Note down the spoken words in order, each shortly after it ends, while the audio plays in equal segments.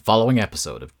Following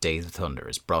episode of Days of Thunder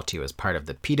is brought to you as part of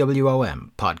the PWOM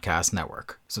Podcast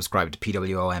Network. Subscribe to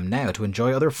PWOM now to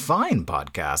enjoy other fine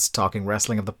podcasts talking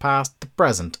wrestling of the past, the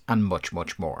present, and much,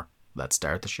 much more. Let's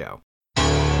start the show.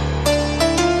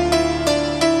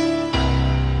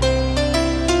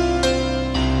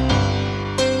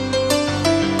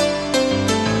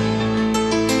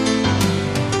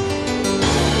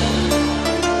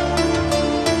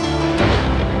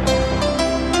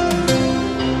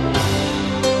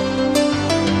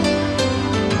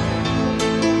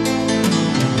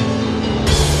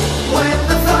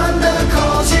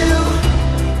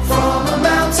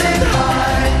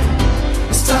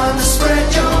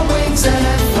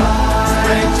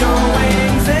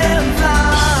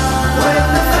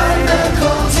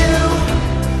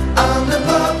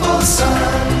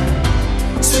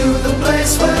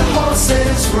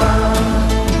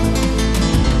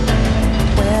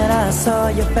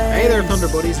 Hey there, Thunder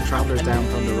Buddies and Travellers down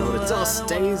Thunder Road. It's us,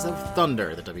 Days of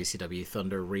Thunder, the WCW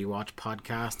Thunder Rewatch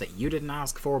podcast that you didn't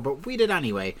ask for, but we did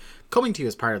anyway, coming to you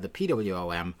as part of the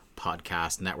PWOM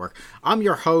Podcast Network. I'm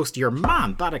your host, your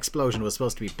man. That explosion was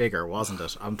supposed to be bigger, wasn't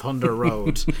it? I'm Thunder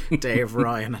Road, Dave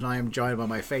Ryan, and I am joined by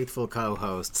my faithful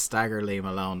co-host, Stagger Lee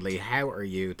Malone. Lee, how are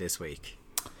you this week?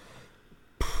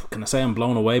 Can I say I'm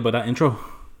blown away by that intro?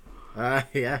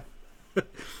 Yeah.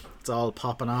 It's all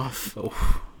popping off.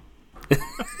 Oh.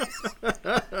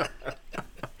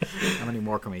 How many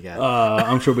more can we get?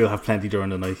 I'm sure we'll have plenty during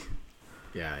the night.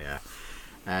 Yeah.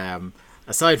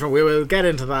 Aside from, we will get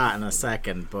into that in a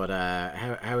second, but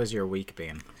how has your week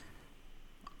been?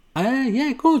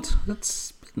 Yeah, good.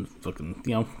 It's been fucking,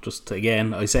 just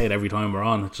again, I say it every time we're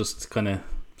on, it's just kind of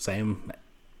same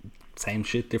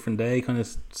shit, different day kind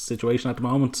of situation at the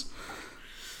moment.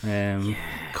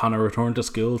 Connor returned to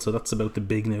school, so that's about the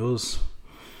big news.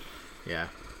 Yeah.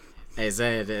 Is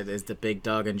the big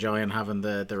dog enjoying having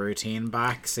the routine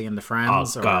back, seeing the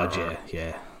friends? Oh God,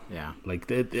 yeah.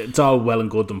 Like it's all well and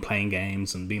good them playing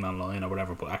games and being online or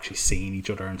whatever, but actually seeing each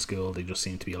other in school, they just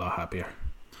seem to be a lot happier.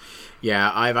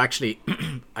 Yeah,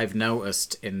 I've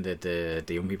noticed in the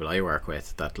young people I work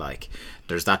with that like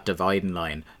there's that dividing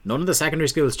line. None of the secondary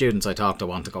school students I talk to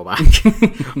want to go back,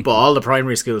 but all the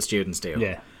primary school students do.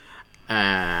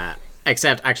 Yeah.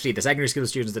 Except, actually, the secondary school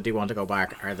students that do want to go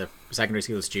back are the secondary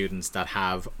school students that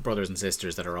have brothers and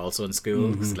sisters that are also in school.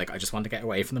 Mm-hmm. Like, I just want to get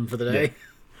away from them for the day. Yeah.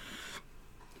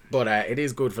 But it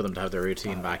is good for them to have their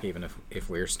routine back, even if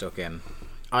we're stuck in.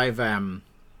 I don't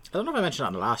know if I mentioned it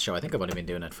on the last show. I think I've only been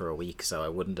doing it for a week, so I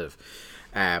wouldn't have.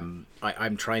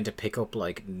 I'm trying to pick up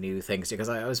like new things because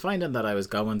I was finding that I was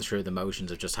going through the motions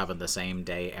of just having the same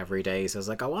day every day. So I was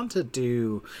like, I want to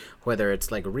do, whether it's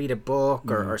like read a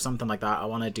book or something like that, I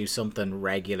want to do something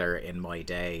regular in my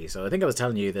day. So I think I was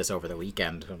telling you this over the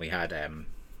weekend when we had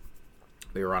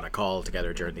we were on a call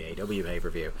together during the AW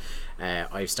pay-per-view.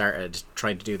 I've started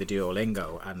trying to do the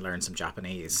Duolingo and learn some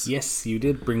Japanese. Yes, you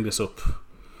did bring this up.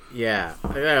 Yeah,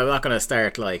 I'm not going to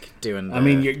start like doing. I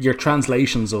mean, your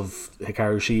translations of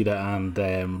Hikaru Shida and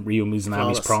Ryo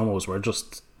Mizunami's promos were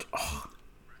just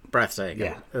breathtaking.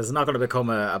 Yeah, it's not going to become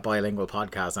a bilingual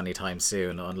podcast anytime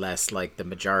soon, unless like the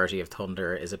majority of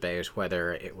Thunder is about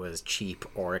whether it was cheap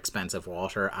or expensive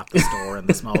water at the store in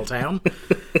the small town.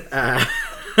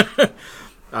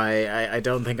 I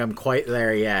don't think I'm quite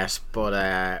there yet,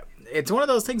 but it's one of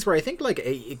those things where I think like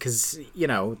because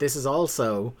this is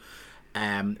also.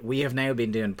 We have now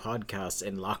been doing podcasts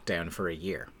in lockdown for a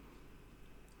year.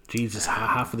 Jesus,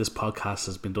 half of this podcast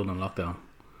has been done in lockdown.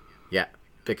 Yeah,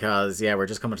 because we're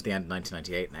just coming to the end of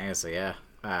 1998 now. So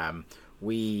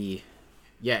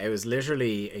it was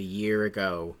literally a year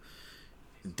ago.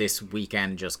 This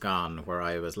weekend just gone, where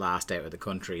I was last out of the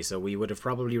country. So we would have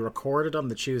probably recorded on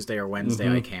the Tuesday or Wednesday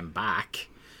I came back,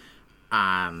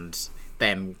 and.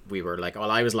 Then we were like,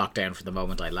 well, I was locked down from the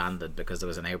moment I landed because there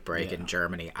was an outbreak in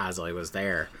Germany as I was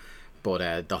there.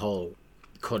 But the whole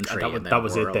country and that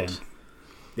was world, it then.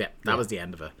 Yeah, that was the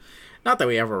end of it. Not that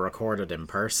we ever recorded in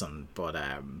person, but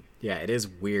it is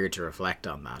weird to reflect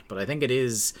on that. But I think it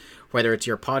is, whether it's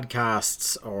your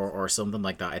podcasts or something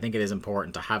like that, I think it is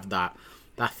important to have that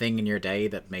thing in your day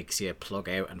that makes you plug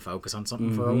out and focus on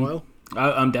something for a while.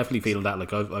 I'm definitely feeling that.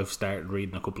 Like I've started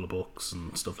reading a couple of books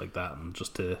and stuff like that, and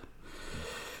just to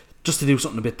do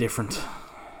something a bit different.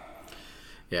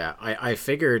 Yeah, I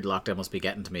figured lockdown must be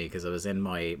getting to me because I was in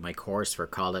my course for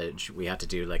college. We had to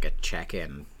do like a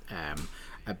check-in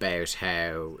about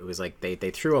how it was like they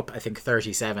threw up, I think,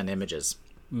 37 images.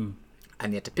 And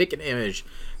you had to pick an image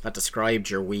that described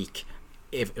your week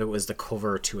if it was the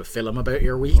cover to a film about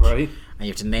your week, Right. and you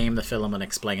have to name the film and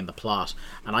explain the plot.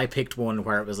 And I picked one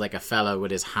where it was like a fella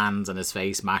with his hands and his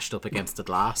face mashed up against the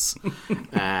glass.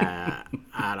 And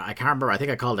I can't remember. I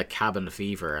think I called it Cabin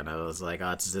Fever, and I was like,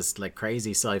 oh, it's this like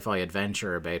crazy sci-fi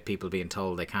adventure about people being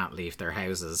told they can't leave their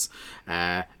houses.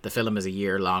 The film is a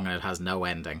year long and it has no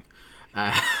ending.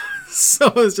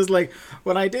 So it's just like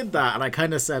when I did that, and I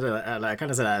kind of said it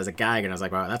as a gag, and I was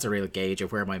like, "Wow, that's a real gauge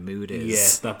of where my mood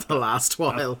is." Yeah, the last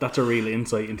while. That's a real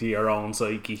insight into your own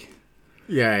psyche.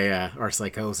 Yeah, or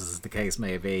psychosis, as the case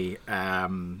may be.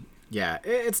 Yeah,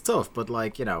 it's tough, but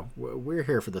like, you know, we're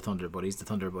here for the Thunder Buddies. The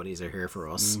Thunder Buddies are here for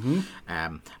us.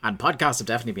 And podcasts have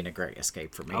definitely been a great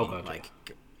escape for me. Oh, God, like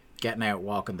getting out,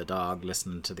 walking the dog,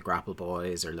 listening to the Grapple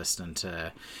Boys, or listening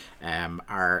to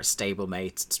our stable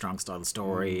mates, Strong Style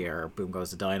Story, or Boom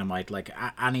Goes the Dynamite. Like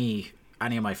any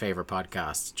of my favorite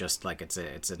podcasts, just like it's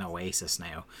an oasis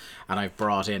now. And I've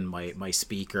brought in my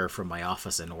speaker from my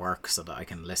office in work so that I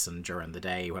can listen during the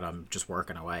day when I'm just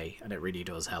working away, and it really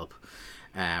does help.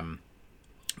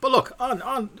 But look,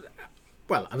 on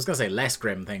well, I was going to say less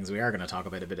grim things. We are going to talk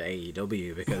about a bit of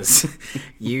AEW because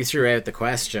you threw out the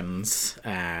questions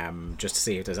just to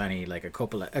see if there's any, like a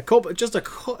couple of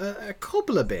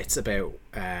bits about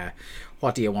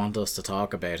what do you want us to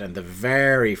talk about. And the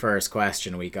very first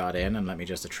question we got in, and let me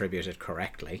just attribute it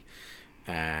correctly.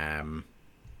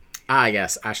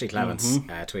 Yes, Ashley Clements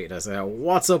tweeted us,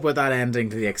 what's up with that ending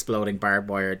to the exploding barbed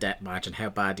wire death match, and how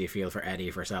bad do you feel for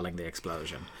Eddie for selling the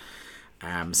explosion?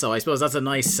 So I suppose that's a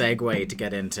nice segue to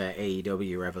get into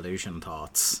AEW Revolution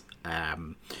thoughts.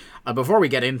 Before we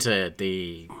get into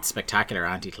the spectacular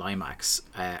anticlimax,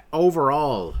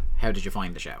 overall, how did you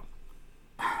find the show?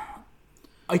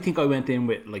 I think I went in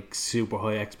with like super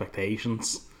high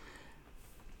expectations,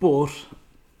 but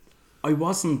I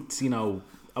wasn't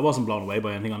blown away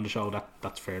by anything on the show.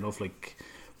 That's fair enough. Like,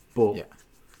 but yeah.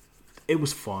 It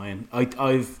was fine.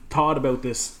 I've thought about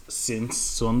this since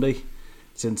Sunday.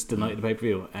 Since the night of the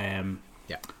pay-per-view.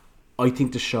 Yeah. I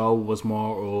think the show was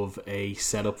more of a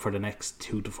setup for the next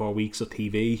 2 to 4 weeks of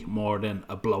TV more than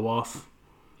a blow-off,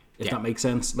 if that makes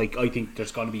sense. Like, I think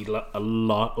there's going to be a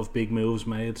lot of big moves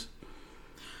made.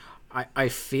 I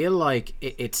feel like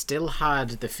it still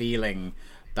had the feeling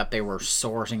that they were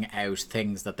sorting out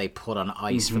things that they put on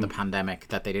ice for the pandemic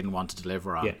that they didn't want to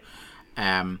deliver on.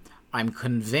 Yeah. I'm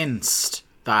convinced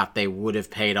that they would have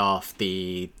paid off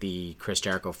the Chris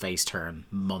Jericho face turn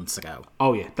months ago.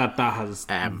 Oh yeah, that has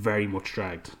very much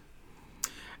dragged.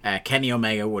 Kenny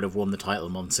Omega would have won the title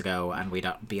months ago, and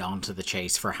we'd be on to the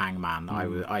chase for Hangman.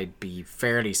 I'd be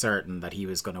fairly certain that he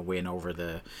was going to win over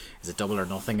is it Double or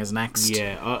Nothing is next?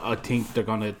 Yeah, I think they're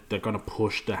gonna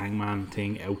push the Hangman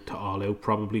thing out to All Out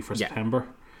probably for September.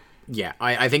 Yeah,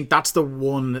 I think that's the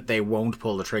one that they won't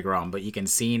pull the trigger on, but you can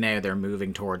see now they're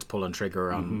moving towards pulling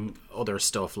trigger on other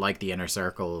stuff like the Inner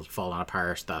Circle falling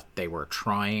apart that they were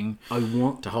trying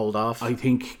to hold off. I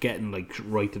think getting like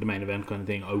right to the main event kind of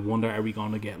thing. I wonder, are we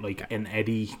going to get like an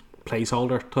Eddie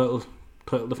placeholder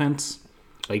title defense,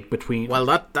 like between? Well,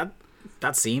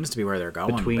 that seems to be where they're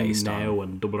going between based now on,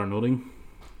 and Double or Nothing.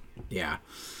 Yeah,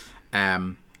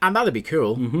 and that'd be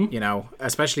cool. You know,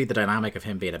 especially the dynamic of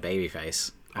him being a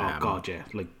babyface. Oh god, yeah,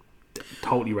 like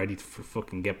totally ready to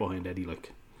fucking get behind Eddie.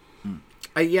 Like,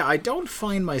 I don't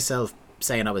find myself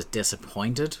saying I was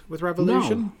disappointed with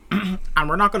Revolution, and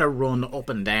we're not going to run up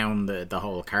and down the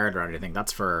whole card or anything.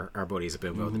 That's for our buddies at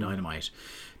Boom Go the Dynamite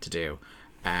to do.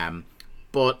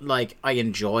 But like, I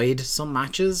enjoyed some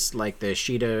matches, like the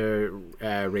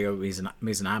Shida Ryo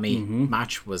Mizunami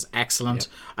match was excellent.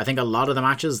 Yep. I think a lot of the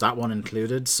matches, that one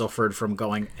included, suffered from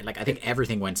going like I think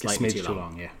everything went slightly too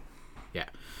long. Yeah.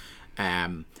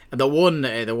 The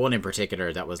one in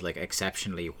particular that was like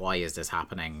exceptionally, why is this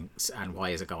happening and why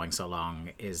is it going so long,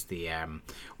 is the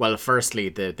firstly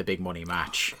the big money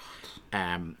match,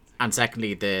 and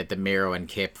secondly the Miro and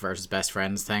Kip versus best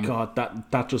friends thing. God,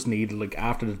 that just needed, like,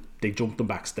 after they jumped them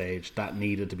backstage, that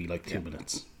needed to be like 2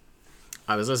 minutes.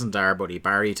 I was listening to our buddy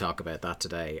Barry talk about that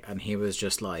today, and he was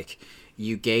just like,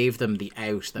 you gave them the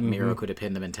out that Miro could have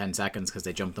pinned them in 10 seconds because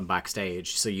they jumped them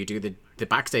backstage. So you do the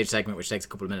backstage segment, which takes a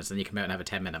couple of minutes, and you come out and have a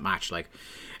 10-minute match. Like,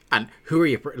 and who are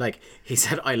you? Like, he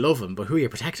said, I love him, but who are you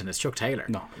protecting? It's Chuck Taylor.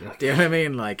 No, do you know what I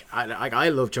mean? Like, I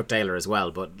love Chuck Taylor as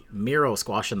well, but Miro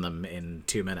squashing them in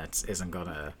 2 minutes isn't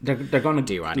gonna. They're gonna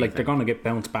do anything. Like, they're gonna get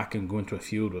bounced back and go into a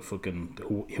feud with fucking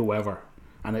whoever,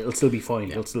 and it'll still be fine.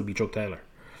 Yeah. It'll still be Chuck Taylor.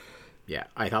 Yeah,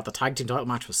 I thought the tag team title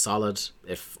match was solid,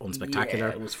 if unspectacular. Yeah,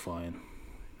 it was fine.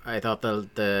 I thought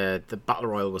the Battle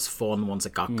Royal was fun once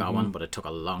it got going, but it took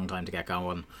a long time to get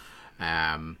going.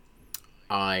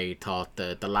 I thought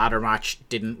the ladder match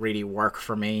didn't really work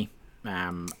for me.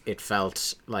 It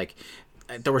felt like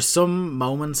there were some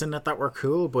moments in it that were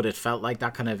cool, but it felt like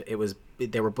that kind of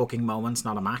they were booking moments,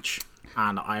 not a match,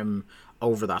 and I'm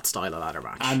over that style of ladder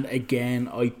match. And again,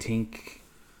 I think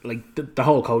like the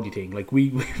whole Cody thing, like we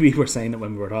were saying it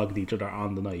when we were talking to each other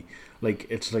on the night. Like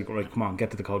it's like, right, come on,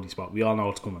 get to the Cody spot. We all know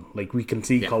it's coming. Like we can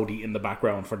see Cody in the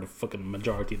background for the fucking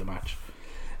majority of the match.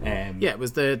 It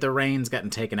was the Reigns getting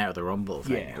taken out of the Rumble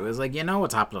thing. It was like, you know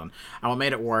what's happening. And what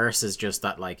made it worse is just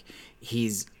that, like,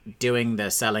 he's doing the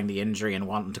selling the injury and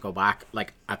wanting to go back,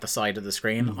 like, at the side of the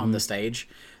screen on the stage.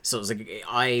 So it was like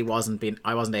I wasn't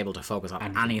able to focus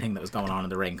on anything that was going on in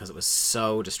the ring because it was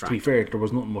so distracting. To be fair, there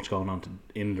was nothing much going on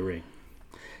in the ring.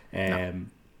 No.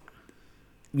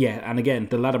 Yeah, and again,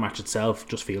 the ladder match itself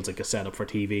just feels like a setup for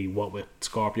TV. What with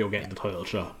Scorpio getting the title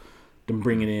shot, them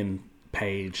bringing in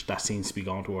Page, that seems to be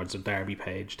going towards a Darby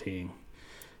Page thing.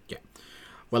 Yeah,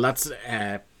 well, that's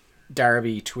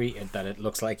Darby tweeted that it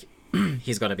looks like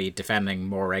he's going to be defending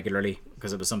more regularly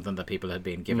because it was something that people had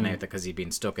been giving out because he'd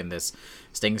been stuck in this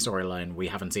Sting storyline. We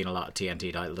haven't seen a lot of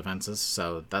TNT title defenses,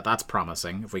 so that's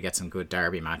promising if we get some good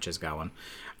Darby matches going.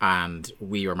 And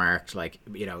we remarked, like,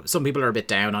 you know, some people are a bit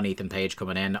down on Ethan Page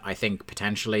coming in. I think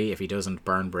potentially if he doesn't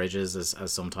burn bridges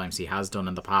as sometimes he has done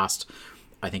in the past,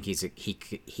 I think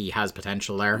he has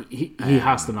potential there. He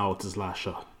has to know it's his last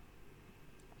shot.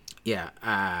 Yeah,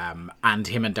 and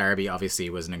him and Darby obviously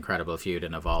was an incredible feud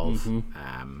in Evolve.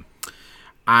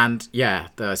 And yeah,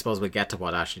 I suppose we'll get to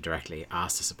what Ashley directly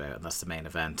asked us about, and that's the main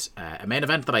event. A main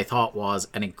event that I thought was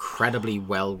an incredibly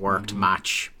well-worked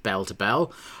match, bell to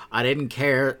bell. I didn't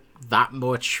care that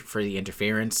much for the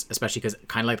interference, especially because,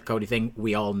 kind of like the Cody thing,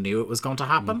 we all knew it was going to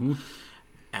happen.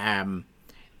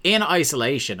 In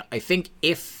isolation, I think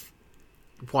if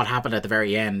what happened at the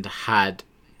very end had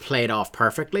played off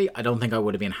perfectly, I don't think I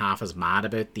would have been half as mad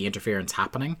about the interference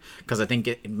happening, because I think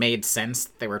it made sense.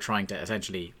 They were trying to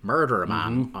essentially murder a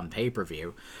man on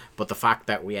pay-per-view, but the fact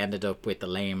that we ended up with the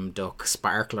lame duck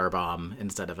sparkler bomb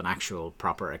instead of an actual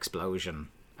proper explosion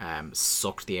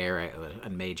sucked the air out of it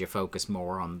and made you focus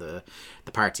more on the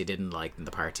parts you didn't like than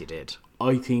the parts you did.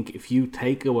 I think if you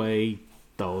take away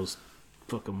those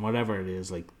fucking whatever it is,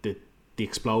 like the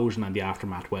explosion and the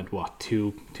aftermath went, what,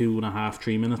 2.5,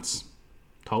 3 minutes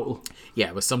total? Yeah,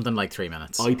 it was something like 3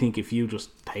 minutes. I think if you just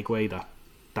take away that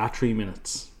 3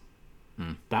 minutes,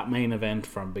 that main event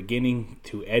from beginning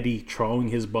to Eddie throwing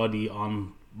his body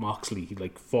on Moxley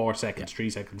like 4 seconds, 3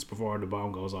 seconds before the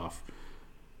bomb goes off,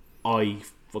 I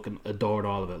fucking adored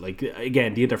all of it. Like,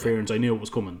 again, the interference, I knew it was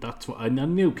coming. That's what I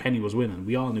knew. Kenny was winning.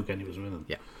 We all knew Kenny was winning.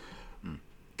 Yeah.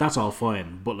 That's all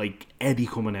fine, but like Eddie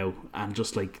coming out and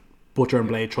just like Butcher and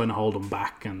Blade trying to hold him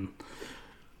back, and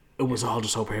it was all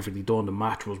just so perfectly done. The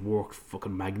match was worked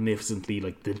fucking magnificently,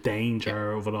 like the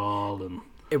danger of it all, and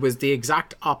it was the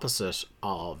exact opposite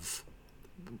of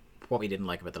what we didn't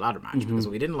like about the ladder match. Because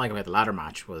what we didn't like about the ladder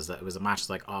match was that it was a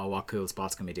match like, oh, what cool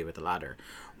spots can we do with the ladder?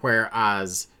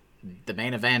 Whereas the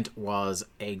main event was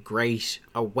a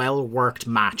well-worked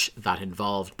match that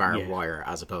involved barbed wire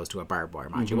as opposed to a barbed wire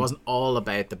match. It wasn't all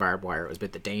about the barbed wire. It was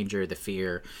about the danger, the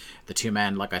fear, the two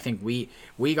men. Like, I think we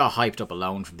got hyped up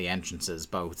alone from the entrances,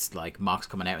 both like Mox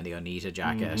coming out in the Onita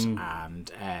jacket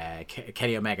and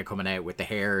Kenny Omega coming out with the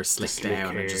hair slicked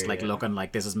down and just like looking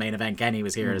like this is main event. Kenny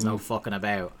was here. There's no fucking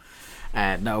about.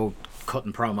 No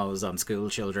cutting promos on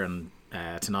school children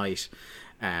tonight.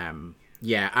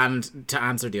 Yeah, and to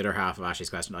answer the other half of Ashley's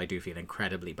question, I do feel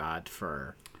incredibly bad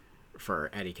for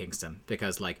Eddie Kingston,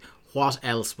 because like, what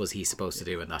else was he supposed to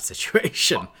do in that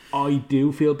situation? I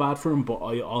do feel bad for him, but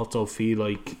I also feel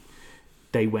like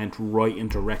they went right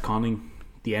into retconning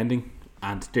the ending,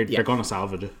 and they're going to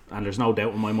salvage it, and there's no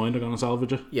doubt in my mind they're going to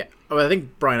salvage it. Yeah, well, I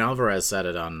think Brian Alvarez said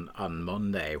it on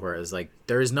Monday, whereas like,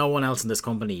 there is no one else in this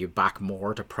company you back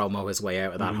more to promo his way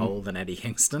out of that hole than Eddie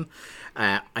Kingston.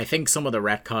 I think some of the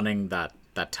retconning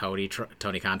that Tony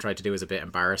Khan tried to do is a bit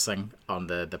embarrassing on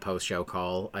the post-show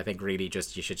call. I think really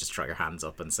just you should just throw your hands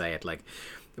up and say it, like,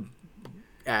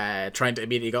 trying to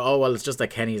immediately go, oh well, it's just that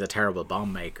Kenny's a terrible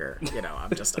bomb maker. You know, I'm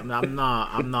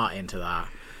not into that.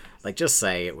 Like, just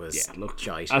say it was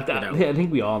shite. I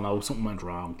think we all know something went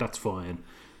wrong. That's fine.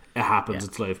 It happens.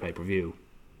 It's live pay-per-view.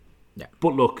 Yeah.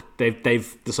 But look,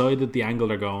 they've decided the angle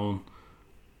they're going.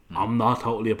 I'm not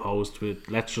totally opposed to it.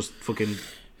 Let's just fucking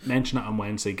mention it on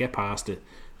Wednesday, get past it,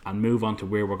 and move on to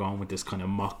where we're going with this kind of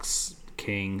Mox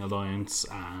King alliance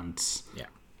and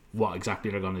what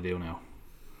exactly they're going to do now.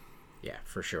 Yeah,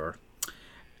 for sure.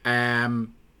 I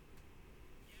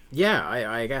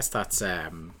guess that's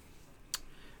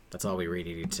That's all we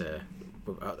really need to.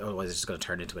 Otherwise, it's just going to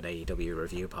turn into an AEW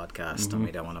review podcast, and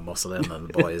we don't want to muscle in on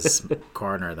the boys'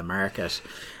 corner of the market.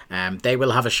 They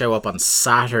will have a show up on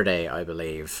Saturday, I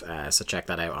believe. So check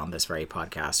that out on this very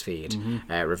podcast feed,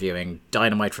 reviewing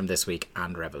Dynamite from this week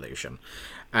and Revolution.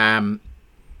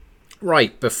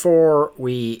 Right, before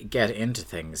we get into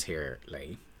things here,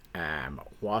 Lee,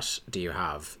 what do you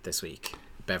have this week,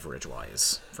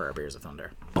 beverage-wise, for our Beers of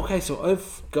Thunder? Okay, so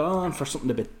I've gone for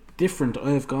something a bit different.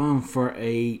 I've gone for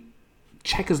a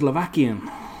Czech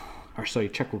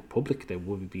Republic, they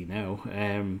would be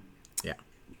now.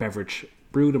 Beverage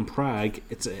brewed in Prague.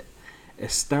 It's a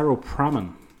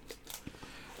Staropramen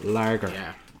lager.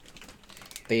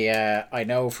 Yeah. I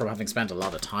know from having spent a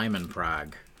lot of time in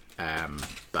Prague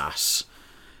that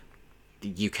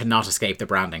you cannot escape the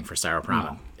branding for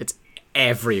Staropramen. No. It's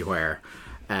everywhere.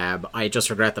 I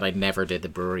just regret that I never did the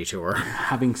brewery tour.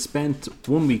 Having spent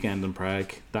one weekend in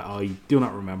Prague that I do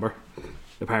not remember,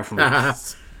 apart from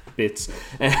bits.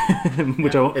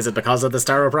 Is it because of the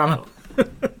Staropramen?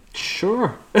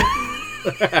 Sure.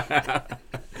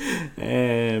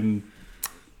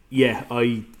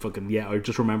 I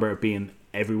just remember it being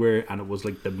everywhere, and it was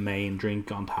like the main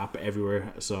drink on tap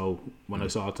everywhere. So when I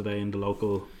saw it today in the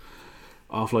local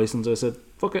off license, I said,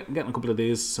 fuck it, I'm getting a couple of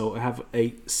these. So I have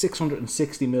a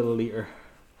 660 milliliter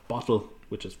bottle,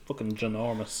 which is fucking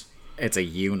ginormous. It's a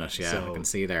unit, yeah. So, I can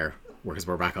see there, because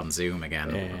we're back on Zoom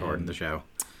again, recording the show.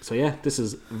 So yeah, this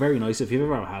is very nice. If you've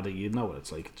ever had it, you know what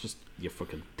it's like. It's just your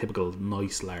fucking typical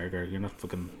nice lager. You're not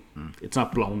fucking. It's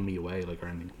not blowing me away like or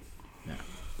anything. Yeah,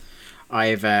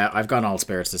 I've gone all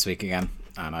spirits this week again,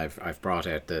 and I've brought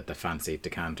out the fancy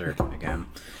decanter again,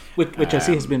 which I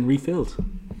see has been refilled.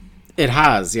 It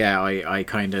has, yeah. I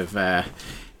kind of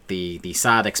the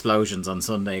sad explosions on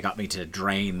Sunday got me to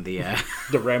drain the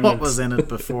remnants. What was in it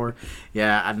before.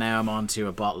 Yeah, and now I'm on to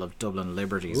a bottle of Dublin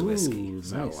Liberties whiskey.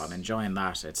 So nice. I'm enjoying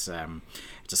that. It's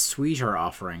a sweeter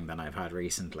offering than I've had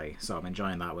recently. So I'm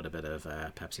enjoying that with a bit of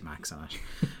Pepsi Max in it.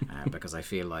 Because I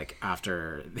feel like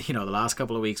after, the last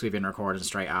couple of weeks we've been recording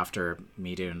straight after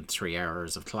me doing 3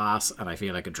 hours of class, and I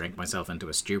feel I could drink myself into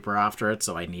a stupor after it,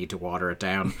 so I need to water it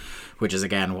down, which is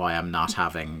again why I'm not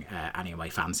having any of my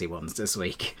fancy ones this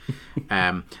week.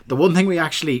 The one thing we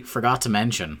actually forgot to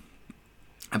mention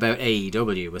about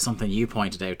AEW was something you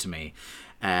pointed out to me.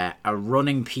 A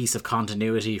running piece of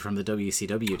continuity from the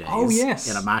WCW days. Oh, yes.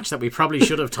 In a match that we probably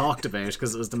should have talked about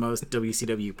because it was the most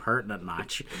WCW pertinent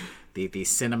match. The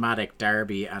cinematic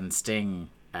Darby and Sting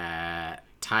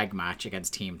tag match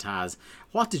against Team Taz.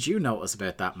 What did you notice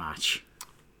about that match?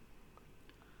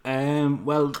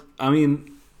 Well, I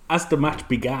mean, as the match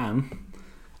began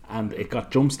and it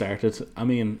got jump-started, I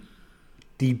mean,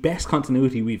 the best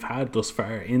continuity we've had thus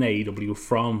far in AEW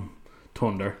from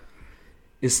Thunder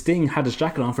is Sting had his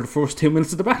jacket on for the first 2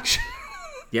 minutes of the match.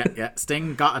 Yeah.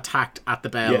 Sting got attacked at the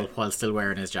bell while still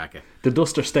wearing his jacket. The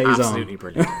duster stays Absolutely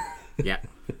brilliant. Yeah.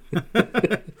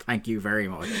 Thank you very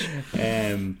much.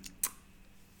 I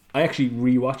actually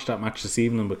rewatched that match this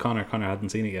evening with Connor. Connor hadn't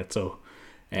seen it yet, so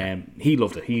he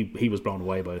loved it. He was blown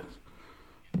away by it.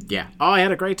 Yeah. Oh, I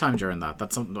had a great time during that.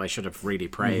 That's something that I should have really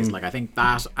praised. Like, I think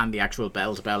that and the actual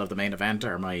bell-to-bell of the main event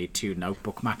are my two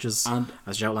notebook matches, and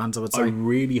as Joe Lanza would say. I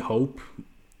really hope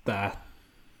that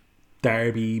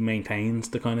Darby maintains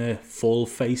the kind of full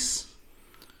face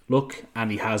look, and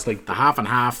he has like the half and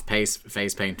half face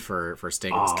paint for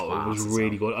Sting. It was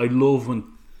really good. I love when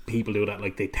people do that,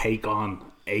 like they take on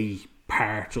a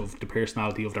part of the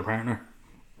personality of their partner.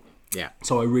 Yeah.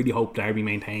 So I really hope Darby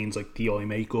maintains like the eye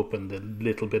makeup and the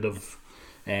little bit of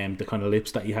the kind of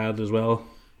lips that he had as well.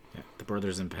 Yeah, the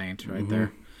brothers in paint right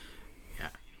there. Yeah.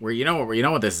 Where you know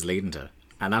what this is leading to,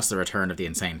 and that's the return of the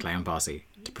Insane Clown Posse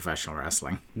to professional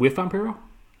wrestling with Vampiro.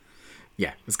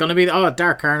 Yeah, it's going to be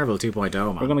Dark Carnival 2.0,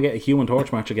 man. We're going to get a Human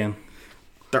Torch match again.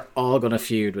 They're all going to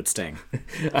feud with Sting.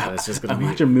 So it's just going to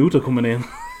imagine Muta coming in.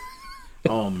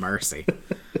 Oh mercy.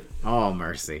 Oh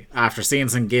mercy! After seeing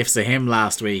some gifs of him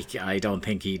last week, I don't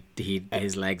think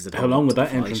his legs had. How long would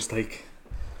that entrance take?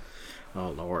 Oh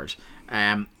Lord!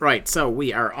 Right, so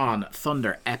we are on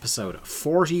Thunder episode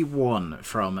 41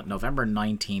 from November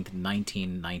 19th,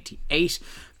 1998,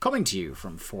 coming to you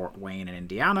from Fort Wayne in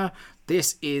Indiana.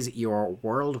 This is your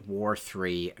World War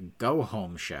III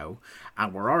go-home show,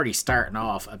 and we're already starting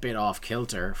off a bit off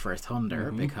kilter for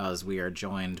Thunder because we are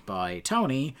joined by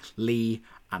Tony, Lee,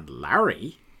 and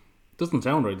Larry. Doesn't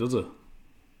sound right, does it?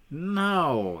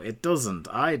 No, it doesn't.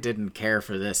 I didn't care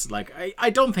for this. Like, I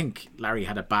don't think Larry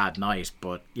had a bad night,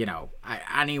 but,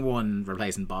 anyone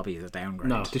replacing Bobby is a downgrade.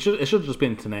 No, it should have just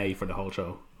been Tenay for the whole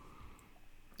show.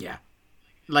 Yeah.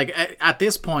 like at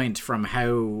this point, from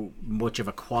how much of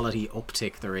a quality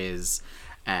uptick there is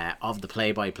of the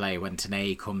play-by-play when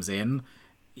Tenay comes in,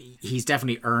 he's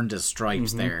definitely earned his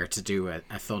stripes there to do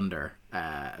a Thunder,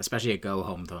 especially a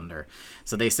go-home Thunder.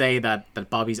 So they say that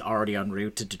Bobby's already en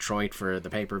route to Detroit for the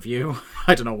pay-per-view.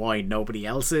 I don't know why nobody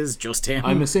else is, just him.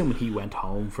 I'm assuming he went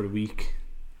home for the week.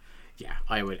 Yeah,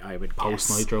 I would post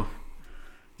guess. Nitro.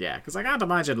 Yeah, because I can't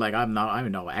imagine, like, I'm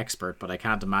no expert, but I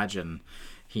can't imagine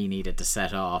he needed to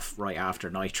set off right after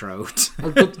Nitro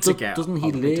to get. Doesn't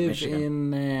he live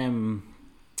in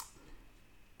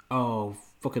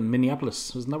fucking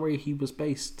Minneapolis? Isn't that where he was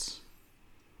based?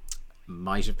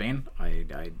 Might have been.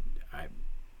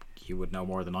 You would know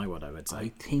more than I would say.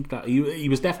 I think that he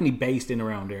was definitely based in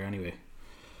around there anyway.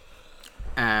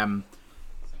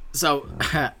 So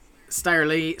Styler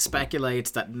Lee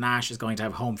speculates that Nash is going to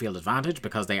have home field advantage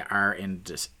because they are in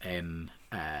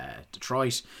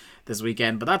Detroit this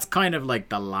weekend, but that's kind of like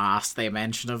the last they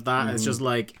mention of that. It's just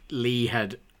like Lee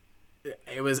had.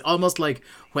 It was almost like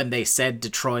when they said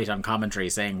Detroit on commentary,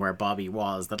 saying where Bobby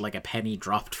was, that like a penny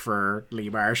dropped for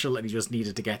Lee Marshall, and he just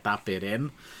needed to get that bit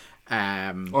in.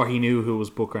 Or he knew who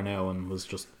was Booker now and was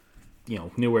just,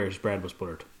 knew where his bread was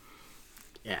buttered.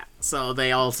 Yeah. So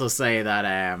they also say that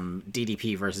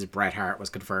DDP versus Bret Hart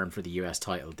was confirmed for the US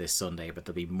title this Sunday, but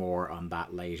there'll be more on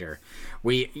that later.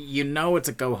 It's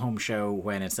a go home show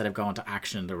when instead of going to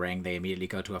action in the ring, they immediately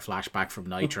go to a flashback from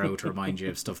Nitro to remind you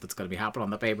of stuff that's going to be happening on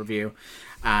the pay-per-view.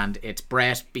 And it's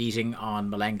Bret beating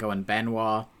on Malenko and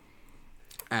Benoit,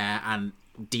 and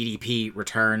DDP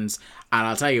returns. And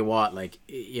I'll tell you what,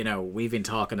 we've been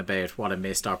talking about what a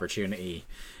missed opportunity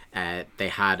they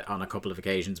had on a couple of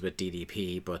occasions with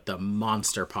DDP, but the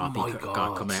monster pop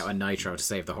got come out on Nitro to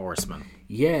save the Horseman.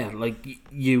 Yeah, like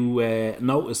you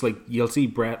notice, like you'll see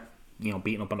Bret,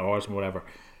 beating up on the Horseman, whatever.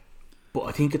 But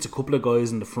I think it's a couple of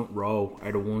guys in the front row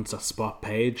are the ones that spot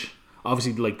Page.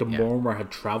 Obviously, like the murmur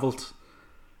had travelled.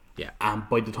 Yeah. And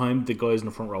by the time the guys in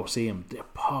the front row see him, the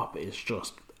pop is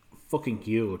just fucking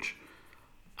huge.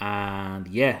 And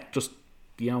yeah, just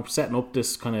setting up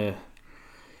this kind of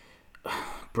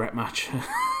Bret match.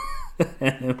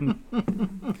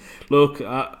 Look,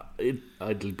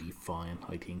 it'll be fine.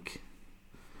 I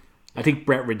think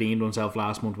Bret redeemed himself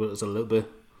last month with us a little bit.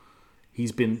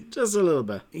 He's been just a little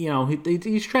bit.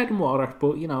 He's treading water,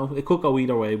 but it could go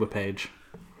either way with Page.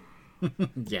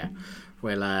 Yeah.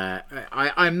 Well,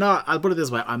 I'm not. I'll put it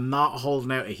this way: I'm not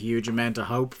holding out a huge amount of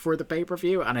hope for the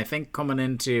pay-per-view, and I think coming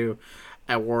into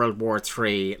a World War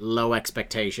III, low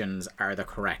expectations are the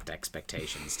correct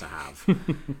expectations to have.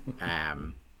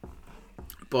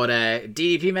 But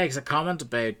DDP makes a comment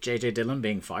about JJ Dillon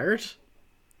being fired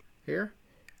here.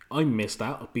 I missed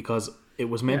that because it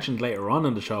was mentioned later on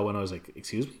in the show when I was like,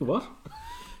 excuse me, what?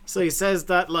 So he says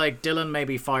that like Dillon may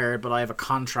be fired, but I have a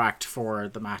contract for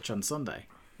the match on Sunday.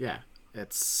 Yeah,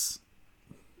 it's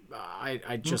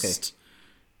I just...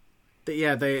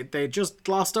 Okay. They just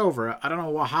glossed over it. I don't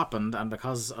know what happened, and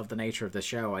because of the nature of the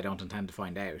show, I don't intend to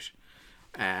find out.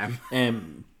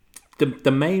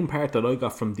 The main part that I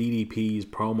got from DDP's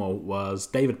promo was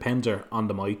David Penzer on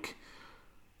the mic,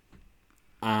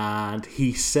 and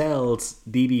he sells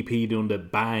DDP doing the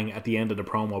bang at the end of the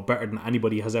promo better than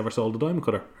anybody has ever sold a diamond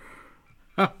cutter.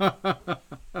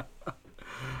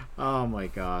 Oh my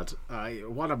god!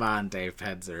 What a man Dave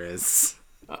Penzer is.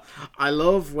 I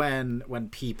love when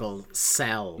people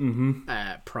sell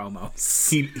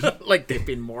promos like they've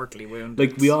been mortally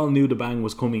wounded. Like we all knew the bang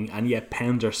was coming, and yet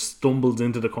Penzer stumbles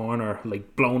into the corner,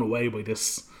 like blown away by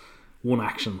this one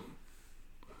action.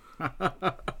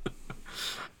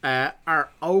 Our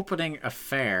opening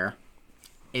affair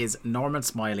is Norman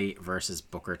Smiley versus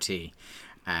Booker T.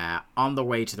 On the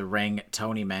way to the ring,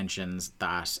 Tony mentions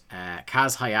that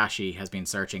Kaz Hayashi has been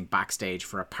searching backstage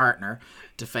for a partner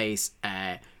to face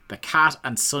the Cat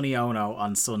and Sonny Ono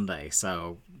on Sunday.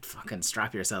 So fucking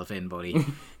strap yourself in, buddy. You're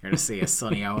going to see a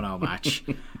Sonny Ono match.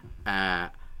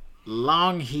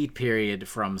 Long heat period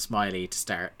from Smiley to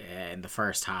start in the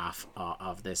first half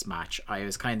of this match. I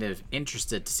was kind of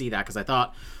interested to see that because I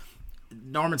thought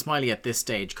Norman Smiley at this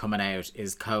stage coming out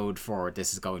is code for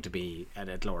this is going to be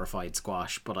a glorified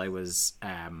squash, but I was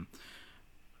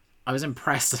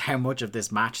impressed at how much of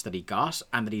this match that he got,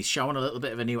 and that he's showing a little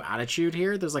bit of a new attitude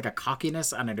here. There's like a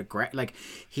cockiness and like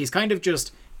he's kind of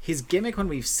just, his gimmick when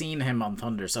we've seen him on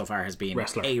Thunder so far has been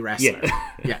a wrestler.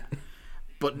 Yeah.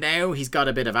 But now he's got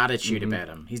a bit of attitude about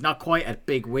him. He's not quite at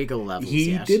Big Wiggle levels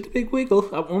yet. He did the Big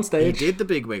Wiggle at one stage. He did the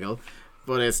Big Wiggle,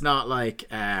 but it's not like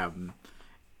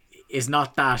it's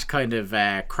not that kind of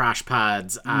crash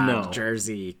pads and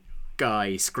jersey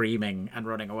guy screaming and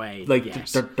running away. Like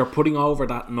yet. they're putting over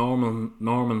that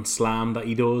Norman slam that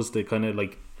he does, the kind of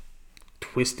like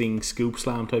twisting scoop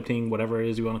slam type thing, whatever it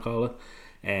is you want to call it.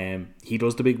 He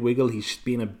does the big wiggle. He's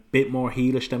been a bit more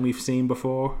heelish than we've seen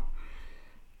before.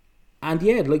 And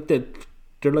yeah, like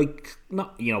they're like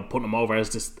not, you know, putting him over as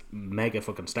this mega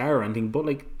fucking star or anything, but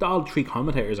like all three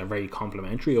commentators are very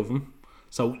complimentary of him,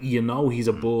 so you know he's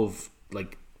above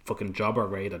like fucking jobber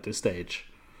grade at this stage.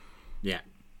 Yeah.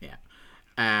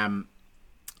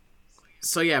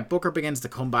 So yeah, Booker begins to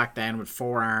come back then with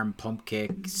forearm, pump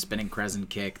kick, spinning crescent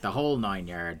kick, the whole 9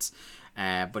 yards.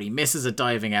 But he misses a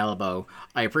diving elbow.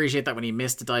 I appreciate that when he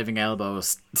missed the diving elbow,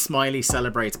 Smiley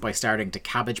celebrates by starting to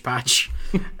cabbage patch.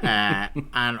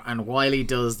 And while he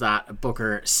does that,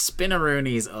 Booker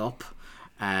spinaroonies up,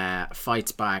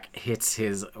 fights back, hits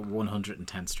his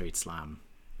 110th Street Slam.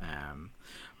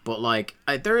 But like,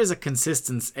 there is an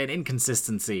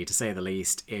inconsistency, to say the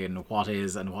least, in what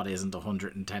is and what isn't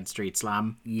 110th Street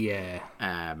Slam. Yeah.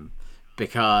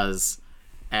 Because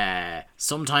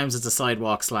sometimes it's a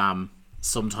sidewalk slam,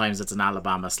 sometimes it's an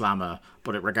Alabama slammer,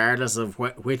 but regardless of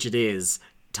which it is,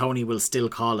 Tony will still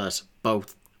call it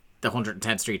both the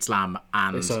 110th Street Slam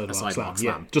and a sidewalk slam.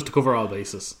 Yeah, just to cover all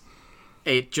bases.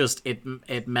 It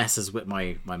messes with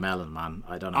my melon, man.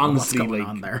 I don't know. Honestly, what's going like,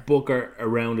 on there. Booker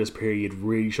around this period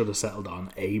really should have settled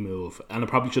on a move, and it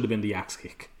probably should have been the axe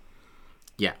kick.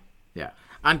 Yeah.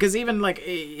 And because even like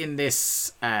in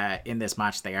this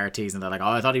match, they are teasing. They're like,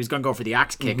 "Oh, I thought he was going to go for the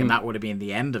axe kick, and that would have been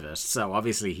the end of it." So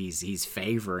obviously he's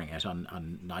favoring it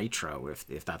on Nitro,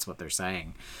 if that's what they're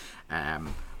saying.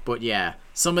 But yeah,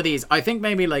 some of these, I think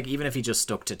maybe like even if he just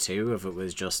stuck to 2, if it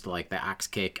was just like the axe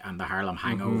kick and the Harlem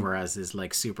Hangover as his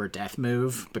like super death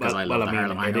move, because I love the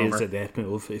Harlem Hangover. It is a death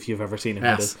move if you've ever seen him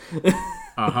yes. hit it.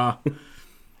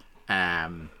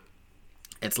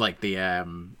 It's like the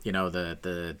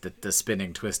the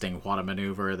spinning, twisting, what a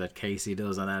maneuver that Casey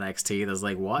does on NXT. There's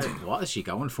like, what is she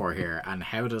going for here, and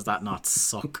how does that not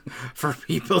suck for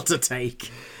people to take?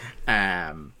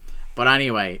 But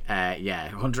anyway,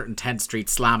 110th Street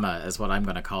Slammer is what I'm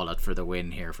going to call it for the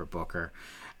win here for Booker.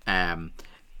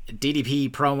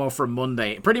 DDP promo from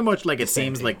Monday, pretty much like it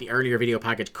seems like the earlier video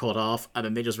package cut off and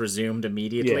then they just resumed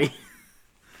immediately.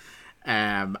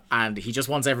 Yeah. And he just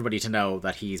wants everybody to know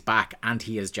that he's back and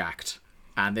he is jacked.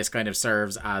 And this kind of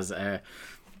serves as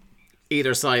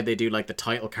either side they do like the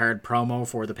title card promo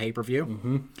for the pay-per-view.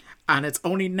 Mm-hmm. And it's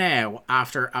only now,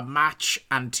 after a match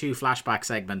and 2 flashback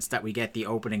segments, that we get the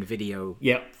opening video.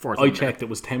 Yeah, I checked. It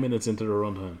was 10 minutes into the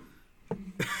runtime.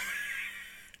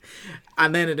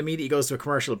 And then it immediately goes to a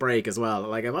commercial break as well.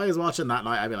 Like, if I was watching that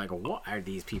night, I'd be like, what are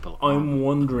these people on? I'm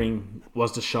wondering,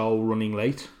 was the show running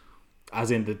late?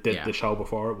 As in the show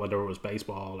before, whether it was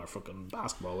baseball or fucking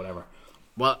basketball, whatever.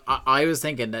 Well, I was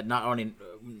thinking that not only,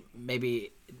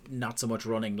 maybe not so much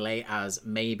running late as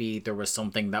maybe there was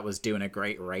something that was doing a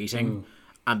great rating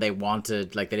and they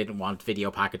wanted, like, they didn't want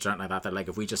video package or anything like that. They're like,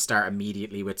 if we just start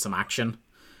immediately with some action,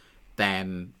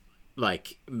 then,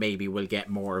 like, maybe we'll get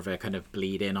more of a kind of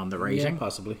bleed in on the rating. Yeah,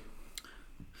 possibly.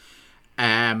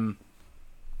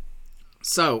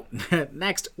 So,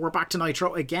 next, we're back to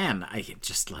Nitro again. I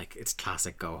just, like, it's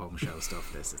classic go-home show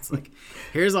stuff, this. It's like,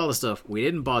 here's all the stuff we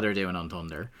didn't bother doing on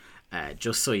Thunder,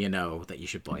 just so you know that you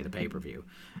should buy the pay-per-view.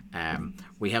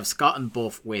 We have Scott and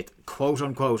Buff with,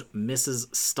 quote-unquote,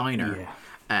 Mrs. Steiner,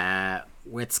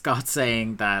 with Scott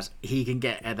saying that he can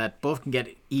get, that Buff can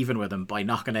get even with him by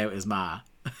knocking out his ma.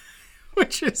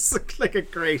 Which is, like, a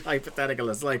great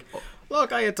hypothetical. It's like,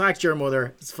 look, I attacked your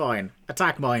mother, it's fine.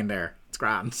 Attack mine there. It's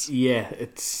grand. Yeah,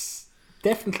 it's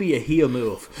definitely a heel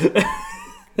move.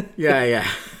 yeah.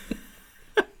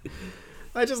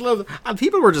 I just love it. And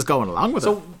people were just going along with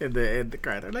it in the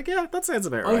crowd. They're like, yeah, that sounds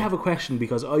about right. I have a question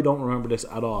because I don't remember this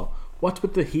at all. What's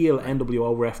with the heel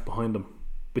NWO ref behind him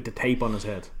with the tape on his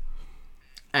head?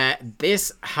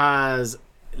 This has...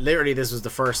 Literally, this was the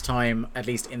first time, at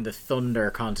least in the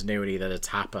Thunder continuity, that it's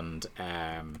happened.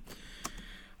 I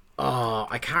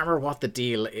can't remember what the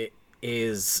deal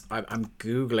is. I'm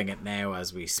Googling it now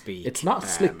as we speak. It's not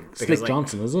Slick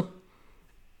Johnson, is it?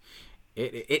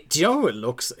 Do you know who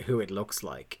it looks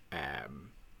like? I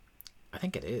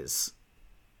think it is.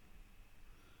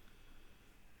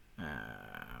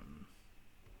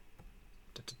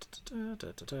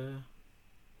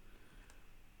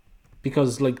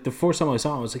 Because, like, the first time I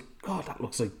saw him, I was like, God, that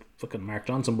looks like fucking Mark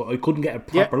Johnson, but I couldn't get a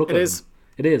proper look at him.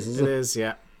 It is, It is,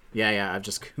 yeah. Yeah, I've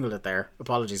just Googled it there.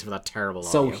 Apologies for that terrible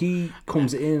So audio. he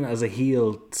comes in as a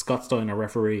heel Scott Steiner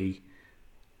referee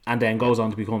and then goes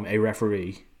on to become a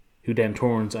referee who then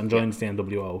turns and joins the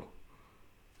NWO.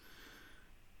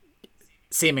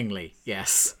 Seemingly,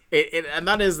 yes. And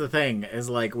that is the thing, is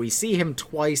like, we see him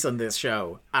twice on this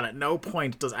show, and at no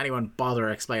point does anyone bother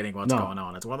explaining what's going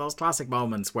on. It's one of those classic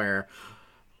moments where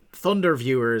Thunder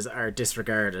viewers are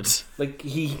disregarded. Like,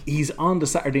 he's on the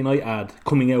Saturday night ad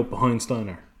coming out behind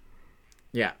Steiner.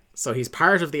 Yeah, so he's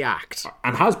part of the act.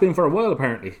 And has been for a while,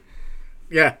 apparently.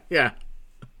 Yeah.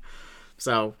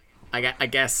 So, I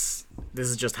guess this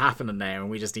is just happening now, and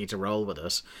we just need to roll with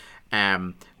it.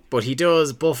 But he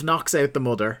does. Buff knocks out the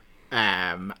mother,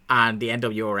 and the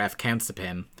NWO ref counts the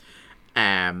pin.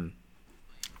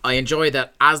 I enjoy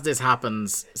that as this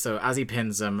happens, so as he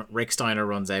pins him, Rick Steiner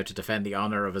runs out to defend the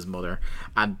honor of his mother,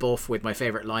 and Buff, with my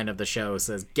favourite line of the show,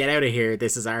 says, "Get out of here,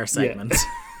 this is our segment."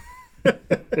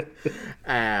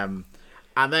 And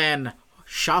then,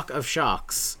 shock of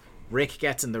shocks, Rick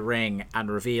gets in the ring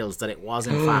and reveals that it was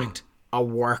in fact a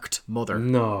worked mother.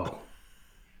 No.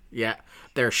 Yeah,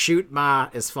 their shoot ma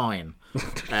is fine.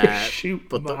 Shoot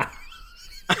but ma.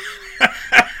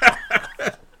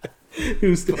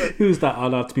 Who's that? Oh,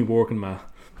 that's me working ma.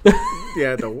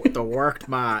 Yeah, the worked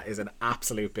ma is an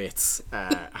absolute bits,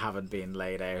 having been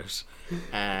laid out.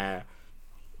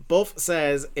 Buff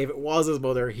says if it was his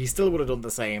mother, he still would have done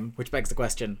the same, which begs the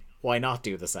question, why not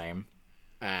do the same?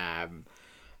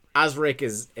 As Rick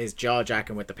is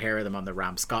jaw-jacking with the pair of them on the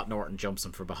ramp, Scott Norton jumps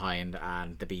him from behind,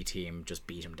 and the B team just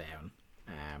beat him down.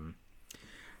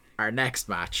 Our next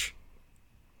match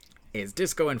is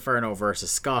Disco Inferno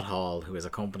versus Scott Hall, who is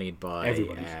accompanied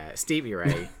by Stevie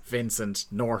Ray, Vincent,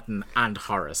 Norton, and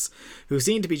Horace, who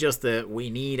seem to be just we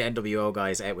need NWO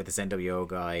guys out with this NWO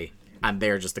guy, and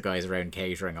they're just the guys around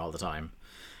catering all the time.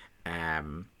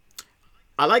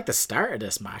 I like the start of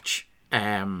this match.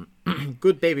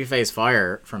 Good babyface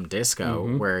fire from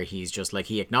Disco, where he's just like,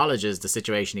 he acknowledges the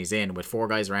situation he's in with 4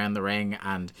 guys around the ring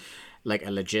and like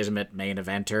a legitimate main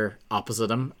eventer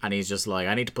opposite him, and he's just like,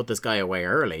 I need to put this guy away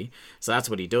early. So that's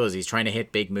what he does. He's trying to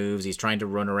hit big moves, he's trying to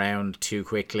run around too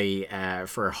quickly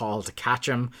for Hall to catch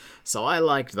him. So I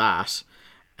liked that.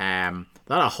 That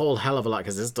a whole hell of a lot,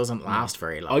 because this doesn't last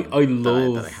very long. I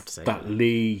love that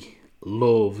Lee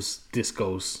loves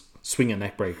Disco's swinging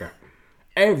neckbreaker.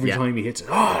 Every time he hits it,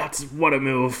 that's what a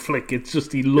move flick. It's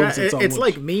just, he loves it so much. It's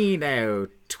like me now,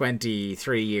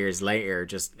 23 years later,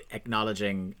 just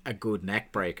acknowledging a good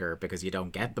neck breaker because you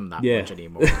don't get them that much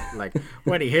anymore. Like,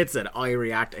 when he hits it, I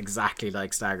react exactly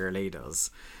like Stagger Lee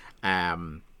does.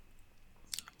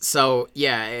 So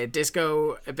yeah,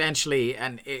 Disco eventually,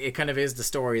 and it kind of is the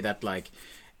story that, like,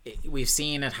 we've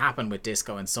seen it happen with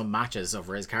Disco in some matches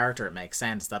over his character. It makes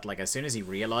sense that, like, as soon as he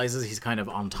realizes he's kind of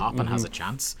on top and has a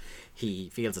chance, he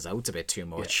feels his oats a bit too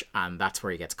much, and that's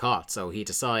where he gets caught. So he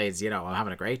decides, I'm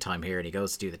having a great time here, and he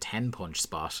goes to do the 10 punch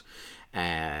spot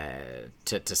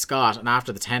to Scott, and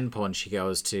after the 10 punch he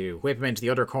goes to whip him into the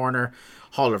other corner.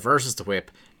 Hall reverses the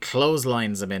whip,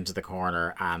 clotheslines him into the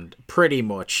corner, and pretty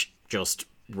much just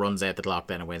runs out the clock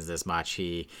then and wins this match.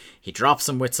 He drops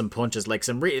him with some punches, like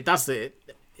that's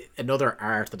another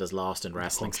art that is lost in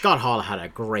wrestling. Scott Hall had a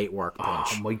great work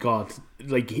punch. Oh my god,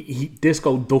 like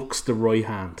Disco ducks the right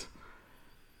hand,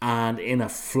 and in a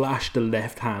flash the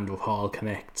left hand of Hall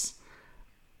connects.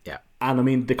 Yeah. And I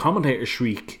mean, the commentators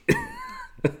shriek.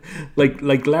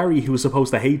 like Larry, who was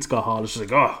supposed to hate Scott Hall, is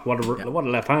just like, oh, what a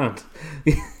left hand.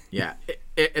 Yeah,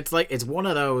 it's like, it's one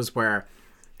of those where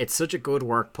it's such a good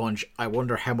work punch, I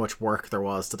wonder how much work there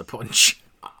was to the punch.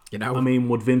 I mean,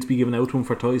 would Vince be giving out to him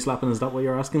for toy slapping? Is that what